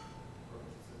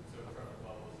 So trophic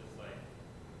level is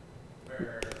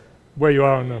just where you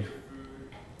are on them. Food,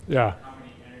 Yeah. how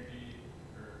many energy,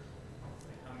 or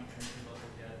how many energy levels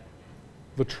you get.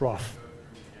 The trough.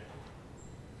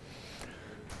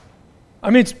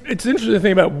 I mean, it's interesting to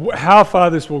think about how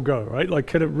far this will go, right? Like,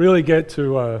 could it really get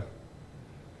to a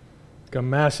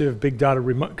massive big data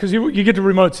remote? Because you get to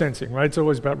remote sensing, right? It's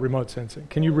always about remote sensing.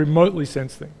 Can you remotely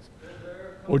sense things?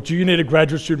 Or do you need a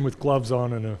graduate student with gloves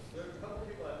on and a... There's a couple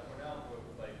people at Cornell who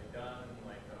have done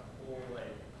a whole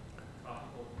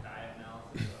tropical diet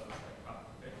analysis of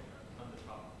tropical fiction, tons of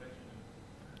tropical fiction.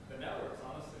 The networks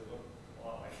honestly look a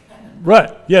lot like that. Right.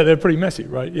 Yeah, they're pretty messy,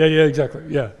 right? Yeah, exactly.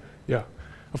 Yeah.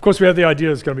 Of course, we have the idea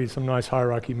there's going to be some nice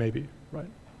hierarchy, maybe, right?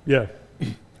 Yeah.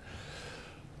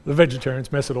 The vegetarians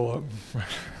mess it all up.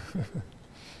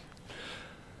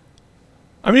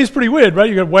 I mean, it's pretty weird, right?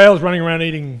 You got whales running around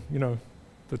eating,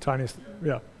 the tiniest,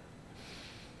 yeah.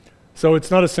 So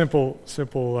it's not a simple,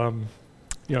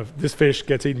 this fish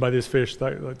gets eaten by this fish.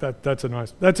 That's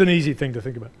an easy thing to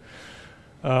think about.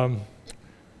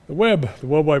 The web, the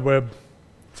World Wide Web,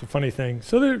 it's a funny thing.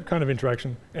 So they're kind of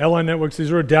interaction. Airline networks,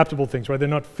 these are adaptable things, right? They're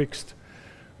not fixed.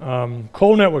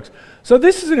 Call networks. So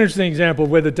this is an interesting example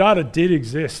where the data did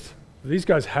exist. These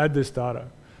guys had this data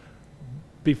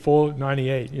before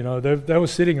 98. They were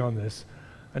sitting on this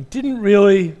and didn't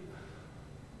really,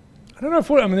 I don't know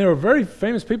there were very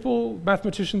famous people,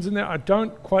 mathematicians in there. I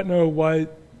don't quite know why,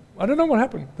 I don't know what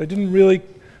happened. They didn't really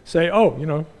say,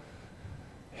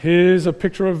 here's a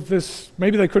picture of this.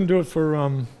 Maybe they couldn't do it for,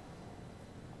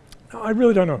 no, I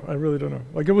really don't know.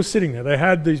 Like, it was sitting there. They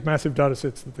had these massive data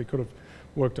sets that they could have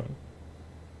worked on.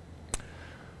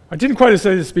 I didn't quite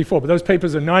say this before, but those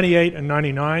papers are 98 and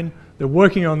 99. They're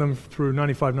working on them through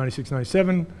 95, 96,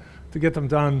 97 to get them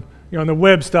done. And the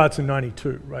web starts in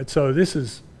 92, right? So this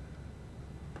is,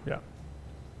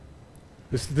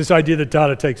 this idea that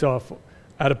data takes off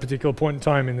at a particular point in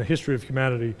time in the history of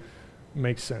humanity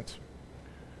makes sense.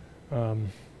 It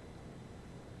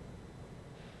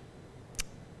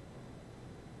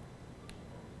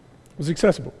was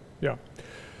accessible, yeah.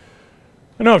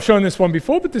 I know I've shown this one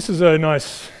before, but this is a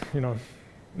nice,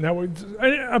 network.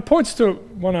 It points to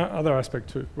one other aspect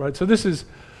too, right? So this is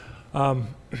the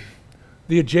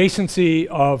adjacency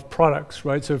of products,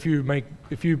 right? So if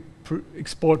you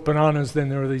export bananas, then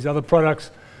there are these other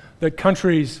products that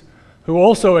countries who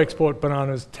also export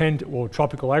bananas or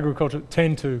tropical agriculture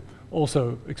tend to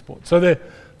also export. So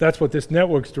that's what this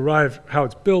network's derived, how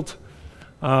it's built.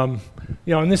 And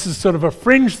this is sort of a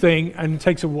fringe thing, and it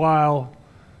takes a while.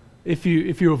 If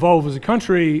you evolve as a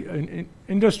country,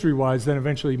 industry-wise, then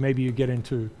eventually maybe you get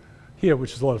into here,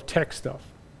 which is a lot of tech stuff.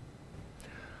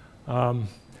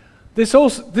 This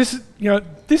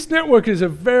network is a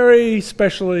very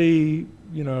specially,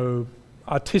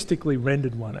 artistically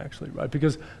rendered one, actually, right?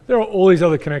 Because there are all these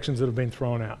other connections that have been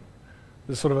thrown out.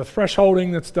 There's sort of a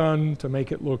thresholding that's done to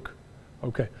make it look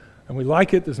okay. And we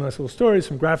like it. There's nice little stories,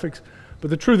 some graphics.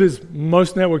 But the truth is,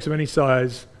 most networks of any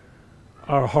size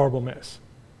are a horrible mess,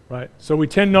 right? So we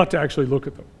tend not to actually look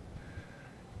at them.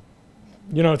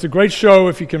 It's a great show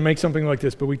if you can make something like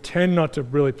this, but we tend not to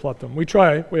really plot them. We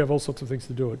try. We have all sorts of things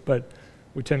to do it, but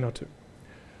we tend not to.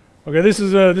 Okay, this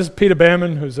is Peter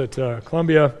Behrman, who's at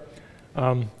Columbia.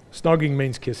 Snogging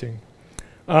means kissing.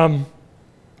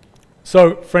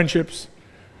 So friendships,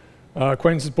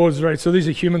 acquaintances, borders, right? So these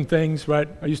are human things, right?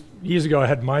 Years ago I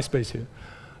had MySpace here.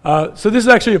 So this is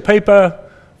actually a paper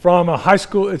from a high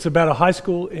school. It's about a high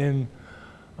school in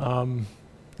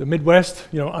the Midwest,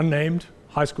 unnamed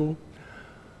high school.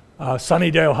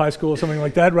 Sunnydale High School or something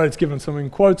like that, right? It's given something in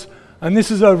quotes. And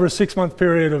this is over a 6-month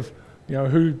period of,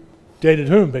 who dated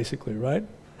whom, basically, right?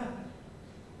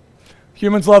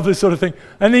 Humans love this sort of thing.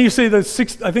 And then you see I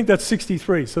think that's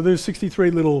 63. So there's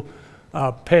 63 little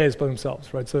pairs by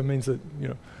themselves, right? So it means that,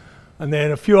 and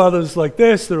then a few others like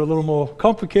this, they're a little more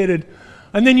complicated.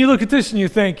 And then you look at this and you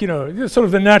think, sort of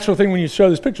the natural thing when you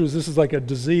show this picture is this is like a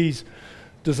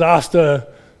disaster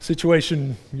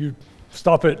situation. You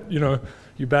stop it, you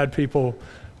bad people.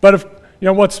 But if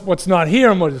what's not here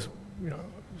and what is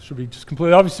should be just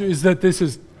completely obvious is that this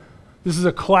is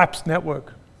a collapsed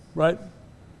network, right?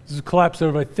 This is collapsed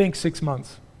over I think 6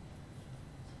 months.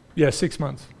 Yeah, 6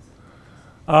 months.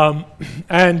 That's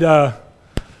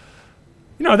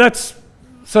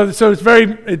so it's very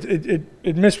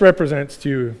it misrepresents to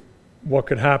you what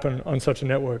could happen on such a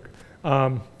network,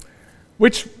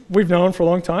 which we've known for a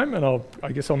long time, and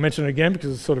I guess I'll mention it again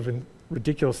because it's sort of a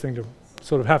ridiculous thing to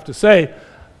sort of have to say,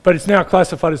 but it's now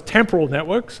classified as temporal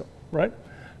networks, right?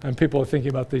 And people are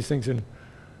thinking about these things in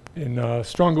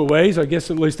stronger ways, I guess,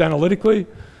 at least analytically.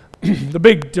 The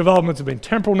big developments have been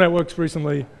temporal networks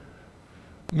recently.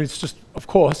 I mean, it's just, of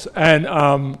course, and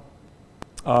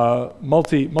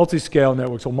multi-scale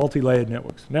networks or multi-layered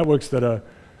networks, networks that are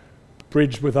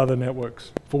bridged with other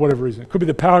networks for whatever reason. It could be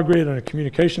the power grid and a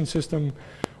communication system,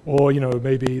 or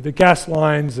maybe the gas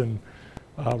lines and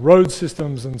road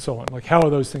systems and so on. Like, how are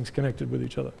those things connected with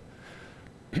each other?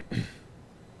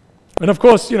 And of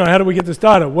course, how do we get this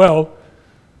data? Well,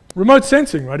 remote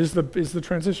sensing, right, is the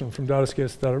transition from data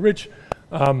scarce to data rich.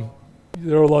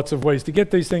 There are lots of ways to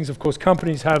get these things. Of course,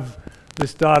 companies have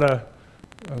this data,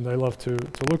 and they love to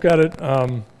look at it.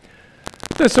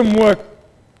 There's some work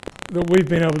that we've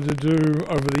been able to do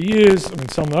over the years. I mean,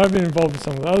 some that I've been involved in,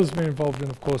 some that others have been involved in,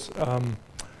 of course,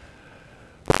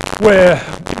 where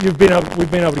we've been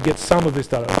able to get some of this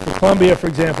data. For Columbia, for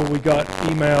example, we got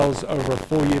emails over a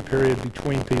 4-year period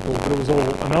between people, but it was all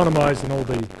anonymized and all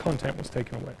the content was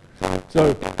taken away.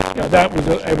 So that was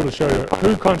able to show you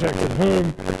who contacted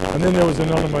whom, and then there was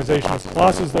anonymization of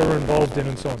classes they were involved in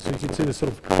and so on. So you can see the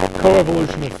sort of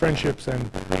co-evolution of friendships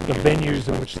and the venues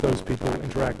in which those people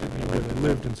interacted and where they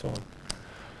lived and so on.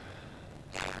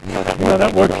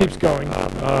 That work keeps going.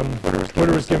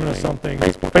 Twitter has given us something.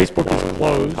 Facebook is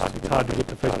closed. It's hard to get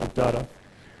the Facebook data.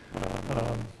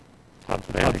 Hard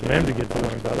for them to get the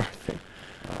data, I think.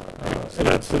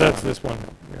 So that's this one.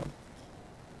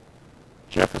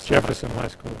 Jefferson High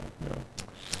School.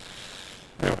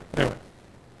 Anyway.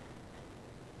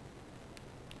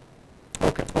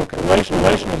 Okay.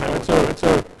 Relational network.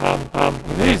 So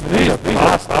these are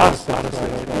vast data sets.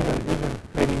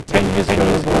 Maybe 10 years ago,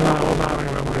 with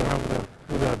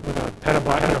a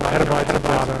petabyte of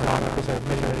data, because they've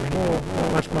many more,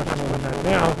 much more than that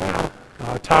now.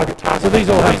 Target. So these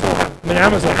all have. I mean,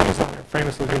 Amazon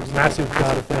famously gives massive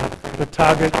data thing. But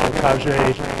Target, or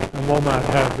Target, and Walmart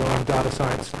have their own data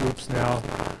science groups now.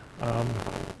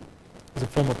 There's a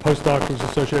former postdoc who's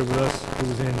associated with us, who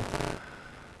was in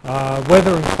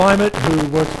Weather and Climate, who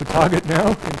works for Target now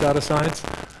in data science.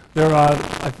 There are,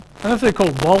 I don't know if they're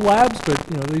called Wall Labs, but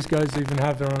these guys even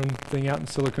have their own thing out in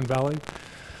Silicon Valley.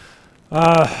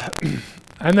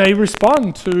 And they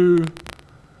respond to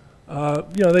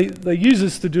you know, they use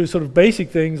this to do sort of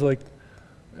basic things like,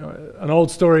 an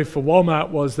old story for Walmart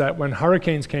was that when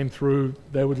hurricanes came through,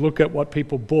 they would look at what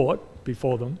people bought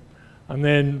before them, and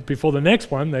then before the next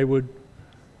one, they would,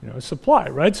 you know, supply,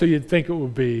 right? So you'd think it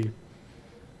would be,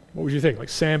 what would you think, like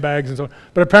sandbags and so on?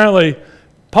 But apparently,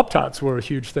 Pop-Tarts were a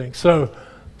huge thing. So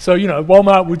you know,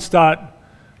 Walmart would start,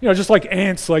 you know, just like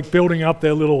ants, like building up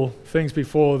their little things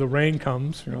before the rain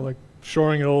comes, you know, like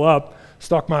shoring it all up.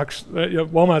 You know,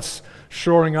 Walmart's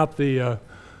shoring up the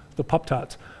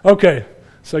Pop-Tarts. Okay.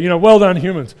 So, you know, well done,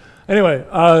 humans. Anyway,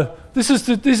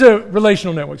 these are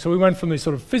relational networks. So we went from these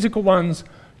sort of physical ones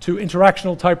to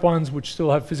interactional type ones, which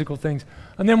still have physical things,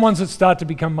 and then ones that start to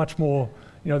become much more,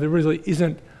 you know, there really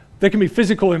isn't, there can be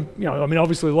physical, you know, I mean,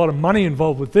 obviously a lot of money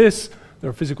involved with this. There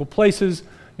are physical places.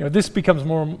 You know, this becomes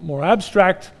more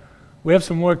abstract. We have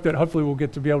some work that hopefully we'll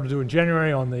get to be able to do in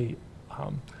January on the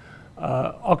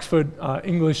Oxford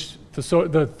English,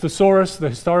 the thesaurus, the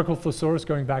historical thesaurus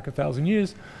going back 1,000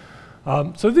 years.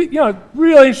 So, you know,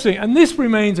 really interesting. And this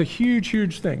remains a huge,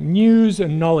 huge thing. News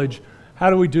and knowledge. How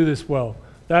do we do this well?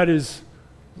 That is,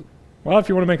 well, if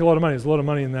you want to make a lot of money, there's a lot of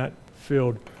money in that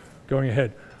field going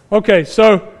ahead. Okay,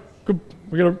 so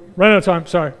we're going to run out of time.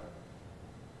 Sorry.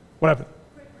 What happened?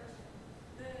 Quick question.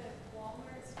 The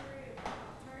Walmart story of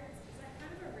Pop-Tarts, is that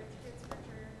kind of a rich gets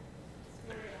richer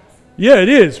story also? Yeah, it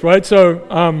is, right? So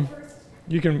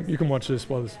you can watch this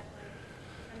while this.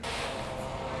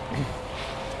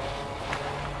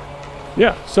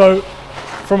 Yeah, so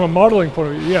from a modeling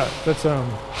point of view, yeah, that's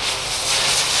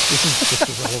this is just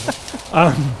as relevant.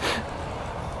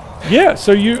 Yeah,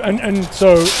 so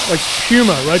so like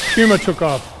Puma, right? Puma took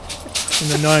off in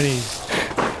the 90s,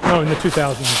 no, in the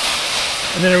 2000s,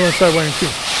 and then everyone started wearing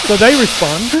Puma. So they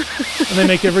respond, and they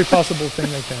make every possible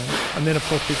thing they can, and then of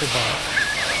course people buy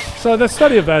it. So the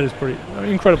study of that is pretty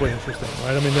incredibly interesting,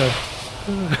 right? I mean,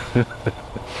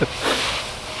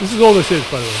 this is all this is,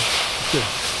 by the way. It's good.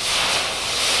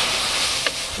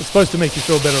 It's supposed to make you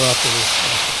feel better after this.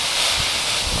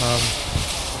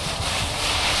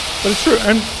 But it's true.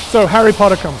 And so Harry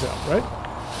Potter comes out, right?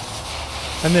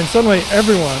 And then suddenly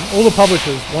everyone, all the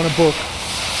publishers want a book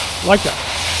like that.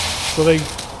 So they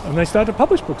start to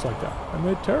publish books like that. And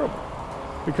they're terrible.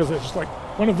 Because they're just like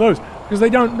one of those. Because they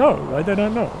don't know, right? They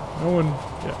don't know. No one,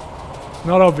 yeah. It's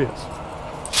not obvious.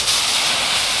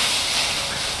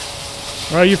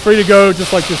 All right, you're free to go,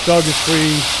 just like this dog is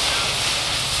free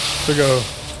to go.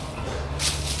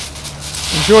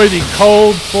 Enjoy the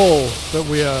cold fall that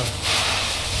we are going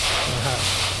to have.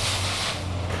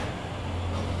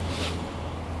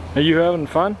 Are you having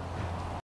fun?